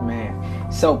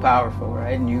 Man, so powerful,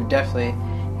 right? And you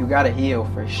got to heal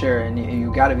for sure, and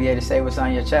you got to be able to say what's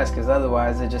on your chest, because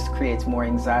otherwise it just creates more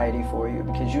anxiety for you,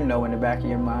 because you know in the back of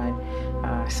your mind.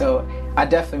 So I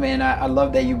definitely, man, I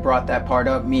love that you brought that part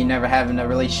up. Me never having a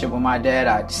relationship with my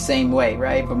dad, same way,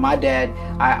 right? But my dad,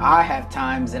 I have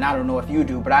times, and I don't know if you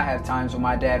do, but I have times when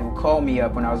my dad would call me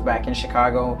up when I was back in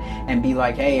Chicago and be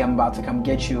like, "Hey, I'm about to come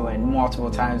get you," and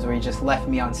multiple times where he just left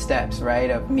me on steps, right?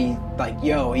 Of me like,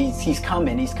 "Yo, he's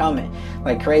coming,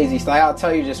 like crazy." So I'll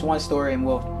tell you just one story, and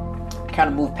we'll kind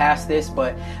of move past this,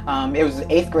 but it was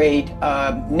 8th grade.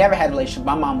 Never had a relationship.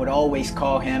 My mom would always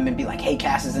call him and be like, "Hey,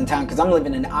 Cass is in town," because I'm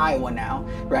living in Iowa now,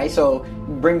 right? So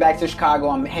bring back to Chicago,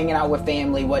 I'm hanging out with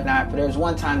family, whatnot. But there was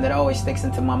one time that always sticks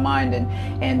into my mind,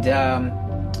 and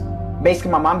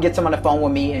basically my mom gets him on the phone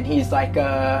with me, and he's like,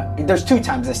 there's 2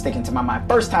 times that stick into my mind.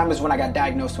 First time was when I got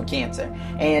diagnosed with cancer,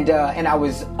 and I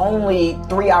was only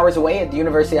 3 hours away at the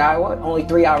University of Iowa, only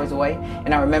 3 hours away.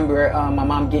 And I remember my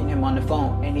mom getting him on the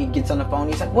phone, and he gets on the phone,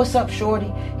 he's like, "What's up,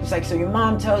 shorty?" He's like, "So your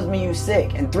mom tells me you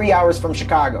sick," and 3 hours from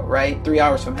Chicago, right? 3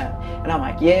 hours from him. And I'm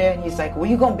like, "Yeah." And he's like, "Well,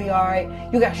 you gonna be all right,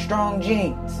 you got strong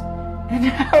genes."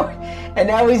 And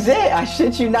that was it. I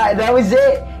shit you not. That was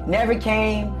it. Never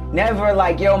came. Never,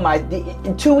 like,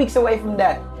 2 weeks away from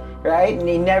death, right? And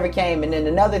he never came. And then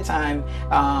another time,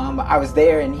 I was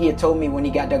there, and he had told me when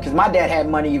he got done, because my dad had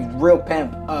money, he was real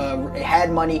pimp,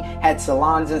 had money, had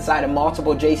salons inside of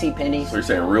multiple JCPenney's. So you're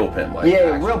saying real pimp? Like, yeah,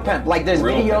 actually, real pimp. Like, there's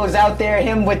real videos pimp out there,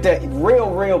 him with the real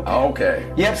pimp. Oh, okay.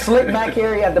 Yep, slick back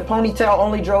hair, he had the ponytail,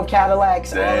 only drove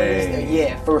Cadillacs. All of this,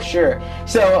 yeah, for sure.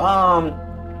 So,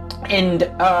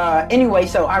 anyway,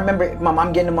 so I remember my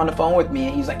mom getting him on the phone with me,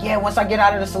 and he's like, "Yeah, once I get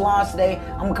out of the salons today,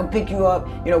 I'm gonna come pick you up.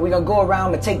 We're gonna go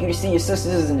around and take you to see your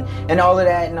sisters and all of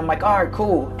that." And I'm like, "All right,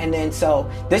 cool." And then so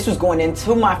this was going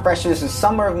into my freshman. This was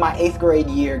summer of my 8th grade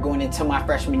year, going into my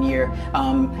freshman year.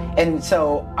 And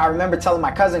so I remember telling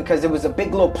my cousin, because there was a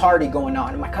big little party going on,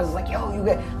 and my cousin's like, "Yo,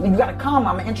 you gotta come.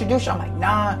 I'm gonna introduce you." I'm like,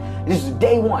 "Nah, this is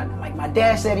day one." I'm like, "My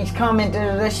dad said he's coming."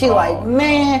 She like,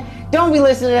 "Man, don't be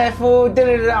listening to that fool."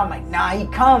 I'm like, "Nah, he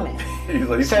coming."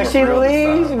 So she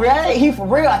leaves, right? He for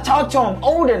real. I talked to him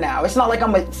older now. It's not like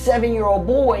I'm a 7-year-old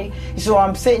boy. So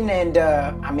I'm sitting, and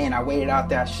I waited out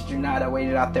there. I shit you not, I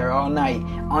waited out there all night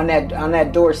on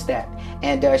that doorstep.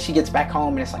 And she gets back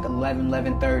home, and it's like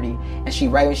 11:30.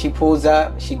 And right when she pulls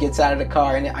up, she gets out of the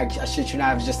car, and I shit you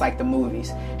not, it was just like the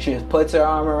movies. She just puts her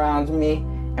arm around me,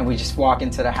 and we just walk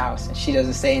into the house, and she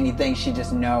doesn't say anything. She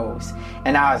just knows.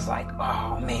 And I was like,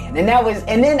 "Oh man." And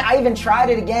then I even tried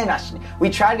it again. We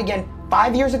tried it again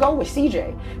 5 years ago with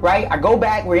CJ, right? I go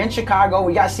back, we're in Chicago,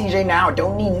 we got CJ now, I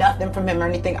don't need nothing from him or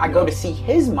anything. I go to see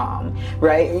his mom,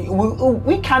 right?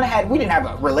 We didn't have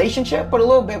a relationship, but a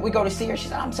little bit. We go to see her, she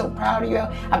said, "I'm so proud of you.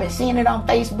 I've been seeing it on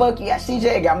Facebook. You got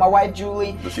CJ, I got my wife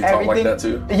Julie." Does she talk like that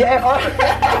too?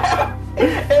 Yeah.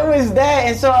 It was that.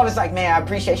 And so I was like, man, I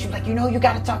appreciate you. She was like, you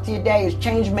got to talk to your dad. He's a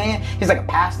changed man. He's like a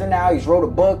pastor now. He's wrote a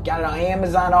book, got it on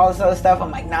Amazon, all this other stuff.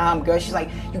 I'm like, nah, I'm good. She's like,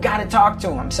 you got to talk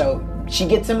to him. So she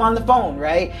gets him on the phone,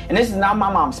 right? And this is now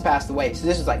my mom's passed away. So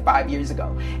this was like 5 years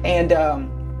ago. And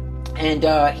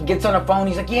he gets on the phone.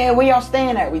 He's like, yeah, where y'all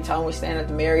staying at? We tell him we're staying at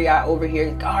the Marriott over here.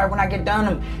 All right, when I get done,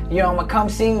 I'm going to come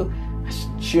see you.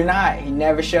 Sure not. He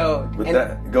never showed. But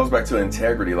that goes back to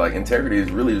integrity. Like, integrity is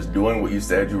really just doing what you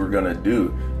said you were going to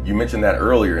do. You mentioned that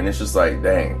earlier, and it's just like,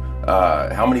 dang,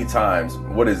 how many times,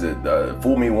 what is it?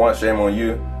 Fool me once, shame on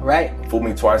you. Right. Fool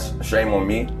me twice, shame on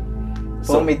me.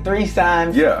 Fool me 3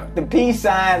 times. Yeah. The peace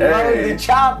sign, load the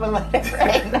chopper, like,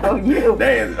 ain't no you.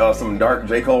 Dang, some dark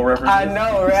J. Cole references. I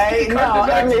know, right? No,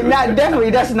 I mean,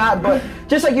 definitely that's not, but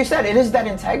just like you said, it is that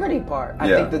integrity part. I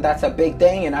think that's a big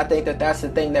thing, and I think that's the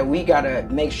thing that we gotta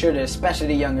make sure that, especially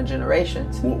the younger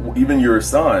generations. Well, even your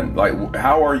son, like,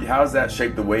 how does that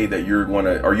shape the way that you're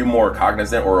are you more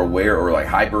cognizant or aware or like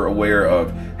hyper aware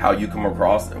of how you come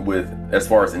across with, as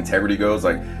far as integrity goes?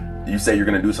 Like, you say you're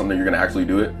going to do something, you're going to actually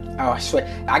do it? Oh, I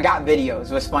swear. I got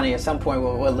videos. What's funny, at some point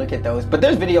we'll look at those. But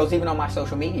there's videos even on my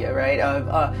social media, right? Of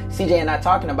CJ and I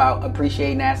talking about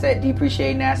appreciating asset,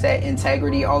 depreciating asset,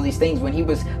 integrity, all these things when he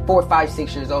was 4, 5,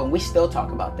 6 years old. And we still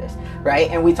talk about this,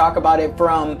 right? And we talk about it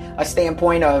from a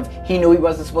standpoint of he knew he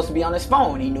wasn't supposed to be on his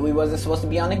phone. He knew he wasn't supposed to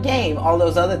be on the game, all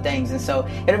those other things. And so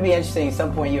it'll be interesting. At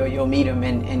some point you'll meet him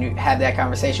and you have that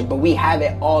conversation. But we have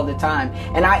it all the time.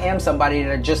 And I am somebody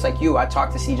that, just like you, I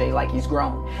talk to CJ like he's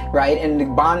grown, right? And the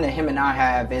bond that him and I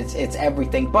have, it's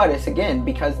everything. But it's, again,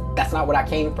 because that's not what I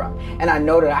came from. And I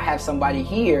know that I have somebody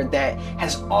here that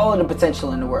has all of the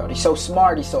potential in the world. He's so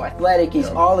smart, he's so athletic, he's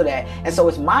all of that. And so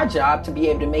it's my job to be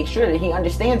able to make sure that he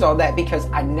understands all that, because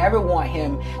I never want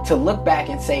him to look back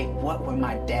and say, what would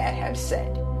my dad have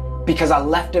said? Because I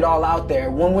left it all out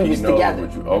there when we was together.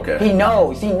 He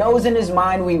knows in his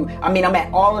mind. I'm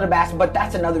at all of the basketball, but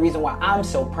that's another reason why I'm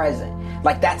so present.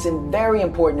 Like, that's very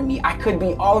important to me. I could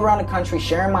be all around the country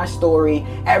sharing my story,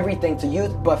 everything to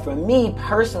youth, but for me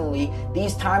personally,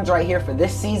 these times right here for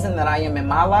this season that I am in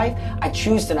my life, I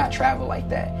choose to not travel like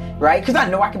that, right? Because I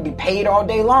know I could be paid all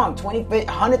day long, $20,000,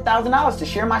 $100,000 to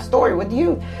share my story with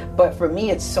youth. But for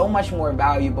me, it's so much more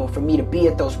valuable for me to be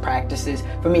at those practices,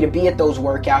 for me to be at those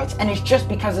workouts, and it's just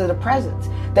because of the presence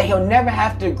that he'll never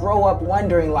have to grow up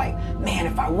wondering, like, man,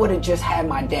 if I would have just had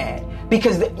my dad.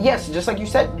 Because, yes, just like you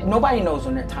said, nobody knows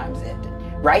when their time's ended,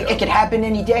 right? It could happen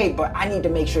any day, but I need to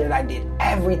make sure that I did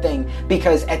everything,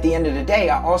 because at the end of the day,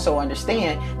 I also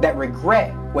understand that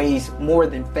regret weighs more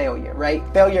than failure, right?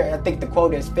 Failure, I think the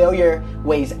quote is, failure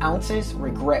weighs ounces,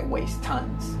 regret weighs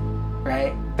tons,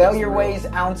 right? Failure weighs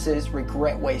ounces,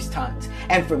 regret weighs tons.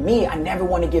 And for me, I never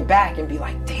want to get back and be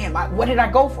like, damn, what did I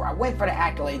go for? I went for the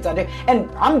accolades. I did. And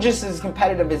I'm just as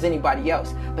competitive as anybody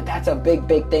else. But that's a big,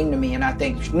 big thing to me. And I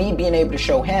think me being able to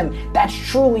show him, that's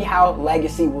truly how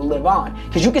legacy will live on.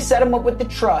 Because you can set him up with the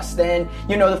trust and,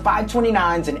 the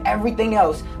 529s and everything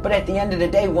else. But at the end of the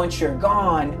day, once you're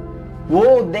gone,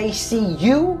 will they see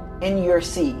you and your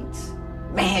seeds?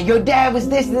 Man, your dad was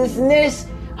this, this, and this.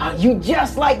 You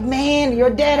just like, man, your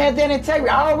dad had that integrity.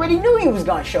 I already knew he was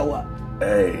going to show up.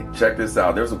 Hey, check this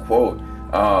out. There's a quote.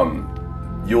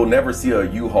 You'll never see a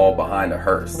U-Haul behind a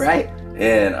hearse. Right.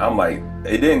 And I'm like,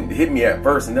 it didn't hit me at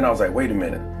first. And then I was like, wait a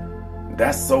minute.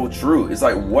 That's so true. It's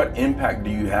like, what impact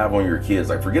do you have on your kids?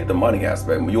 Like, forget the money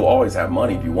aspect. You'll always have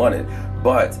money if you want it.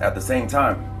 But at the same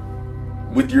time,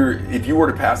 if you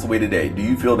were to pass away today, do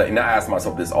you feel that, and I ask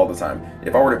myself this all the time,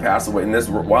 if I were to pass away, and this is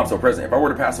why I'm so present, if I were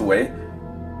to pass away,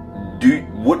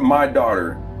 would my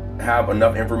daughter have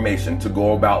enough information to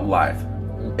go about life?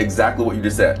 Exactly what you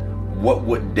just said. What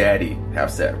would daddy have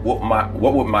said? What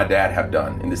would my dad have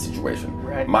done in this situation?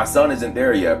 Right. My son isn't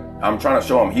there yet. I'm trying to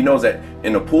show him. He knows that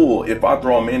in the pool, if I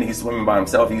throw him in, he's swimming by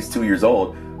himself, he's 2 years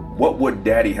old. What would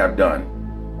daddy have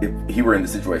done if he were in the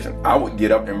situation? I would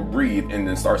get up and breathe and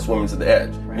then start swimming to the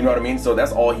edge. Right. You know what I mean? So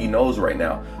that's all he knows right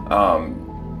now.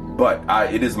 But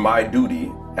it is my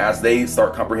duty, as they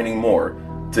start comprehending more,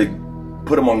 to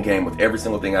put them on game with every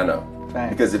single thing I know. Right.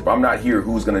 Because if I'm not here,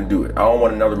 who's going to do it? I don't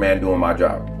want another man doing my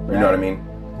job. You know what I mean?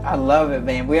 I love it,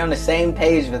 man. We're on the same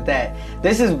page with that.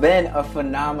 This has been a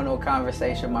phenomenal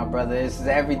conversation, my brother. This is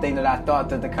everything that I thought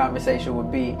that the conversation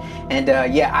would be. And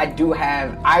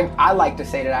I like to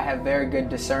say that I have very good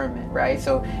discernment, right?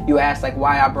 So you asked like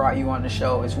why I brought you on the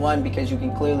show. It's one, because you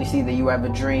can clearly see that you have a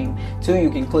dream. Two, you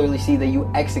can clearly see that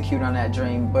you execute on that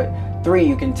dream. But 3,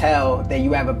 you can tell that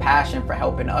you have a passion for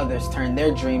helping others turn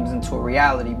their dreams into a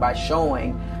reality by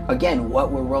showing, again,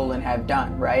 what would Rolland have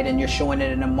done, right? And you're showing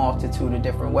it in a multitude of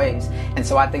different ways. And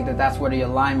so I think that that's where the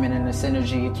alignment and the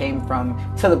synergy came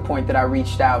from, to the point that I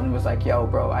reached out and was like, yo,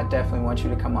 bro, I definitely want you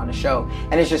to come on the show.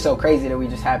 And it's just so crazy that we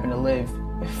just happen to live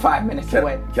 5 minutes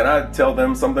away. Can I tell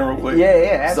them something real quick?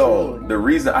 Yeah, absolutely. So the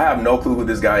reason, I have no clue who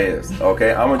this guy is,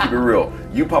 okay? I'm gonna keep it real.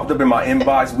 You popped up in my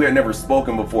inbox. We had never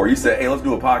spoken before. You said, hey, let's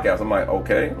do a podcast. I'm like,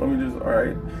 okay, let me just, all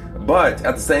right. But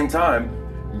at the same time,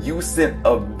 you sent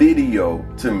a video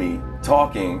to me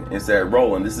talking and said,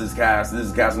 Rolland, this is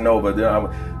Casanova.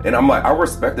 And I'm like, I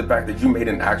respect the fact that you made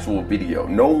an actual video.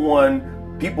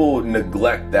 People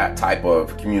neglect that type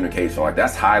of communication. Like,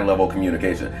 that's high level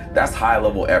communication. That's high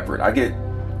level effort. I get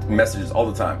messages all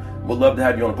the time. Would love to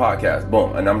have you on a podcast.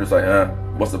 Boom. And I'm just like,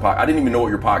 what's the podcast? I didn't even know what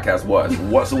your podcast was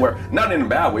whatsoever. Not in a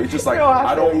bad way. It's just like,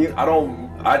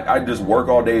 I just work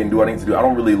all day and do what I need to do. I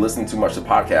don't really listen too much to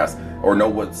podcasts or know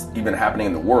what's even happening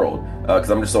in the world because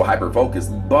I'm just so hyper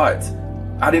focused. But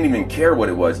I didn't even care what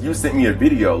it was. You sent me a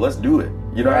video. Let's do it.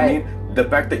 You know what I mean? The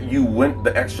fact that you went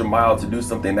the extra mile to do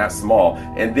something that small.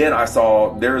 And then I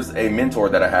saw there's a mentor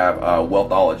that I have,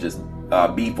 wealthologist,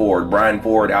 Brian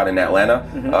Ford out in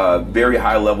Atlanta, very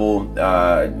high level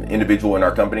individual in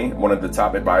our company, one of the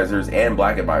top advisors and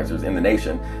black advisors in the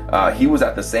nation. He was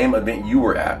at the same event you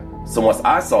were at. So once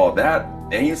I saw that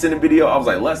and you sent a video, I was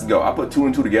like, let's go. I put 2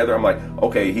 and 2 together. I'm like,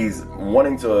 okay, he's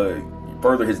wanting to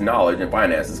further his knowledge in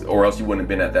finances, or else you wouldn't have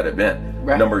been at that event.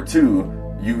 Right. Number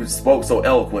 2, you spoke so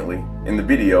eloquently in the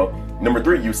video. Number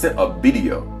 3, you sent a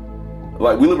video.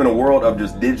 Like, we live in a world of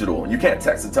just digital. You can't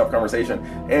text a tough conversation,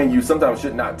 and you sometimes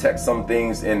should not text some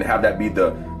things and have that be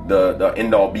the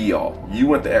end all be all. You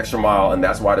went the extra mile, and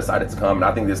that's why I decided to come. And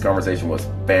I think this conversation was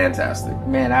fantastic.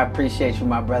 Man, I appreciate you,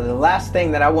 my brother. The last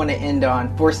thing that I want to end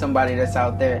on for somebody that's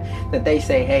out there, that they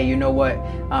say, hey, you know what?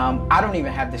 I don't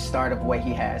even have the start of what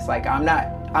he has. Like, I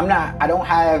don't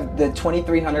have the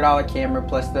 $2,300 camera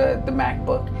plus the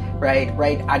MacBook, right?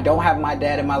 I don't have my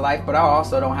dad in my life, but I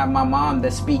also don't have my mom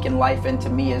that's speaking life into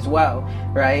me as well,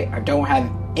 right? I don't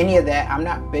have any of that. I'm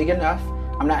not big enough,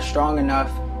 I'm not strong enough,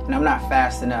 and I'm not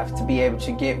fast enough to be able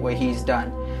to get what he's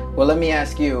done. Well, let me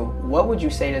ask you, what would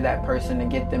you say to that person to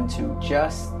get them to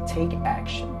just take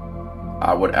action?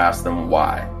 I would ask them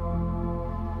why,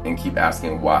 and keep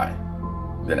asking why,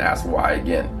 then ask why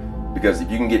again. Because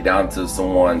if you can get down to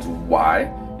someone's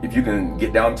why, if you can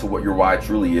get down to what your why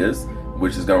truly is,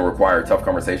 which is going to require tough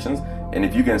conversations, and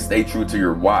if you can stay true to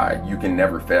your why, you can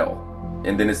never fail.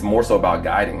 And then it's more so about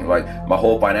guiding. Like, my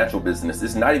whole financial business,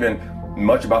 it's not even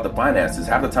much about the finances.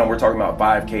 Half the time we're talking about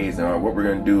 5Ks and what we're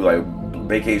going to do, like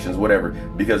vacations, whatever,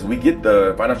 because we get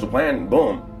the financial plan,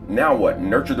 boom. Now what?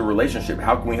 Nurture the relationship.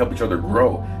 How can we help each other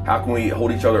grow? How can we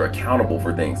hold each other accountable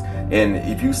for things? And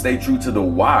if you stay true to the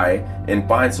why and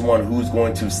find someone who's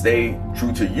going to stay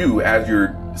true to you as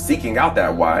you're seeking out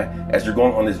that why, as you're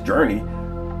going on this journey,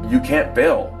 you can't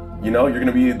fail. You know, you're going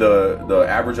to be the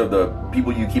average of the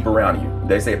people you keep around you.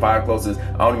 They say 5 closest.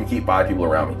 I don't even keep 5 people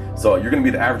around me. So you're going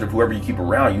to be the average of whoever you keep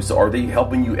around you. So are they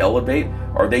helping you elevate?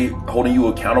 Are they holding you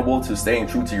accountable to staying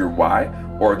true to your why?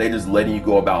 Or are they just letting you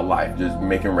go about life, just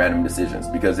making random decisions?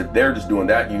 Because if they're just doing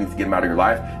that, you need to get them out of your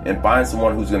life and find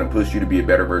someone who's going to push you to be a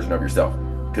better version of yourself.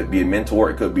 It could be a mentor.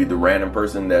 It could be the random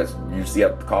person that you see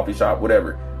at the coffee shop,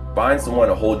 whatever. Find someone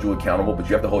to hold you accountable, but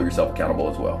you have to hold yourself accountable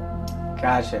as well.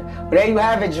 Gotcha. Well, there you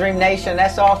have it, Dream Nation.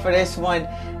 That's all for this one.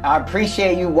 I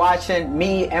appreciate you watching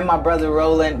me and my brother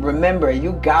Rolland. Remember,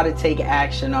 you got to take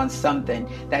action on something,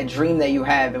 that dream that you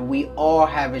have. And we all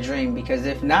have a dream, because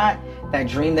if not, that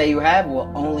dream that you have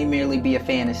will only merely be a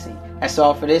fantasy. That's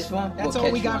all for this one. That's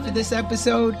all we got for this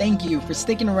episode. Thank you for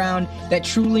sticking around. That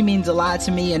truly means a lot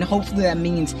to me, and hopefully that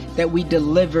means that we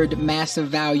delivered massive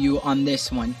value on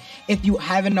this one. If you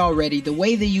haven't already, the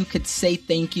way that you could say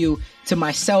thank you to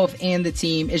myself and the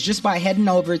team is just by heading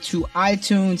over to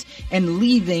iTunes and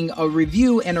leaving a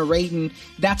review and a rating.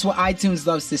 That's what iTunes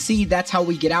loves to see. That's how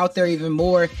we get out there even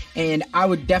more, and I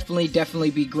would definitely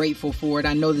be grateful for it.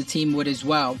 I know the team would as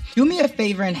well. Do me a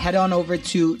favor and head on over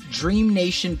to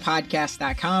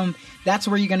dreamnationpodcast.com. That's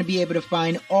where you're going to be able to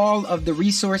find all of the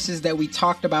resources that we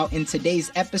talked about in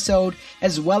today's episode,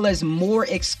 as well as more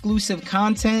exclusive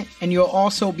content. And you'll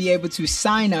also be able to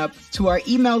sign up to our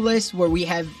email list where we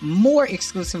have more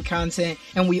exclusive content.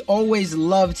 And we always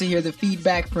love to hear the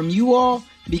feedback from you all,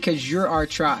 because you're our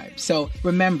tribe. So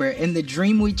remember, in the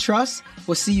dream we trust,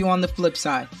 we'll see you on the flip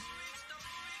side.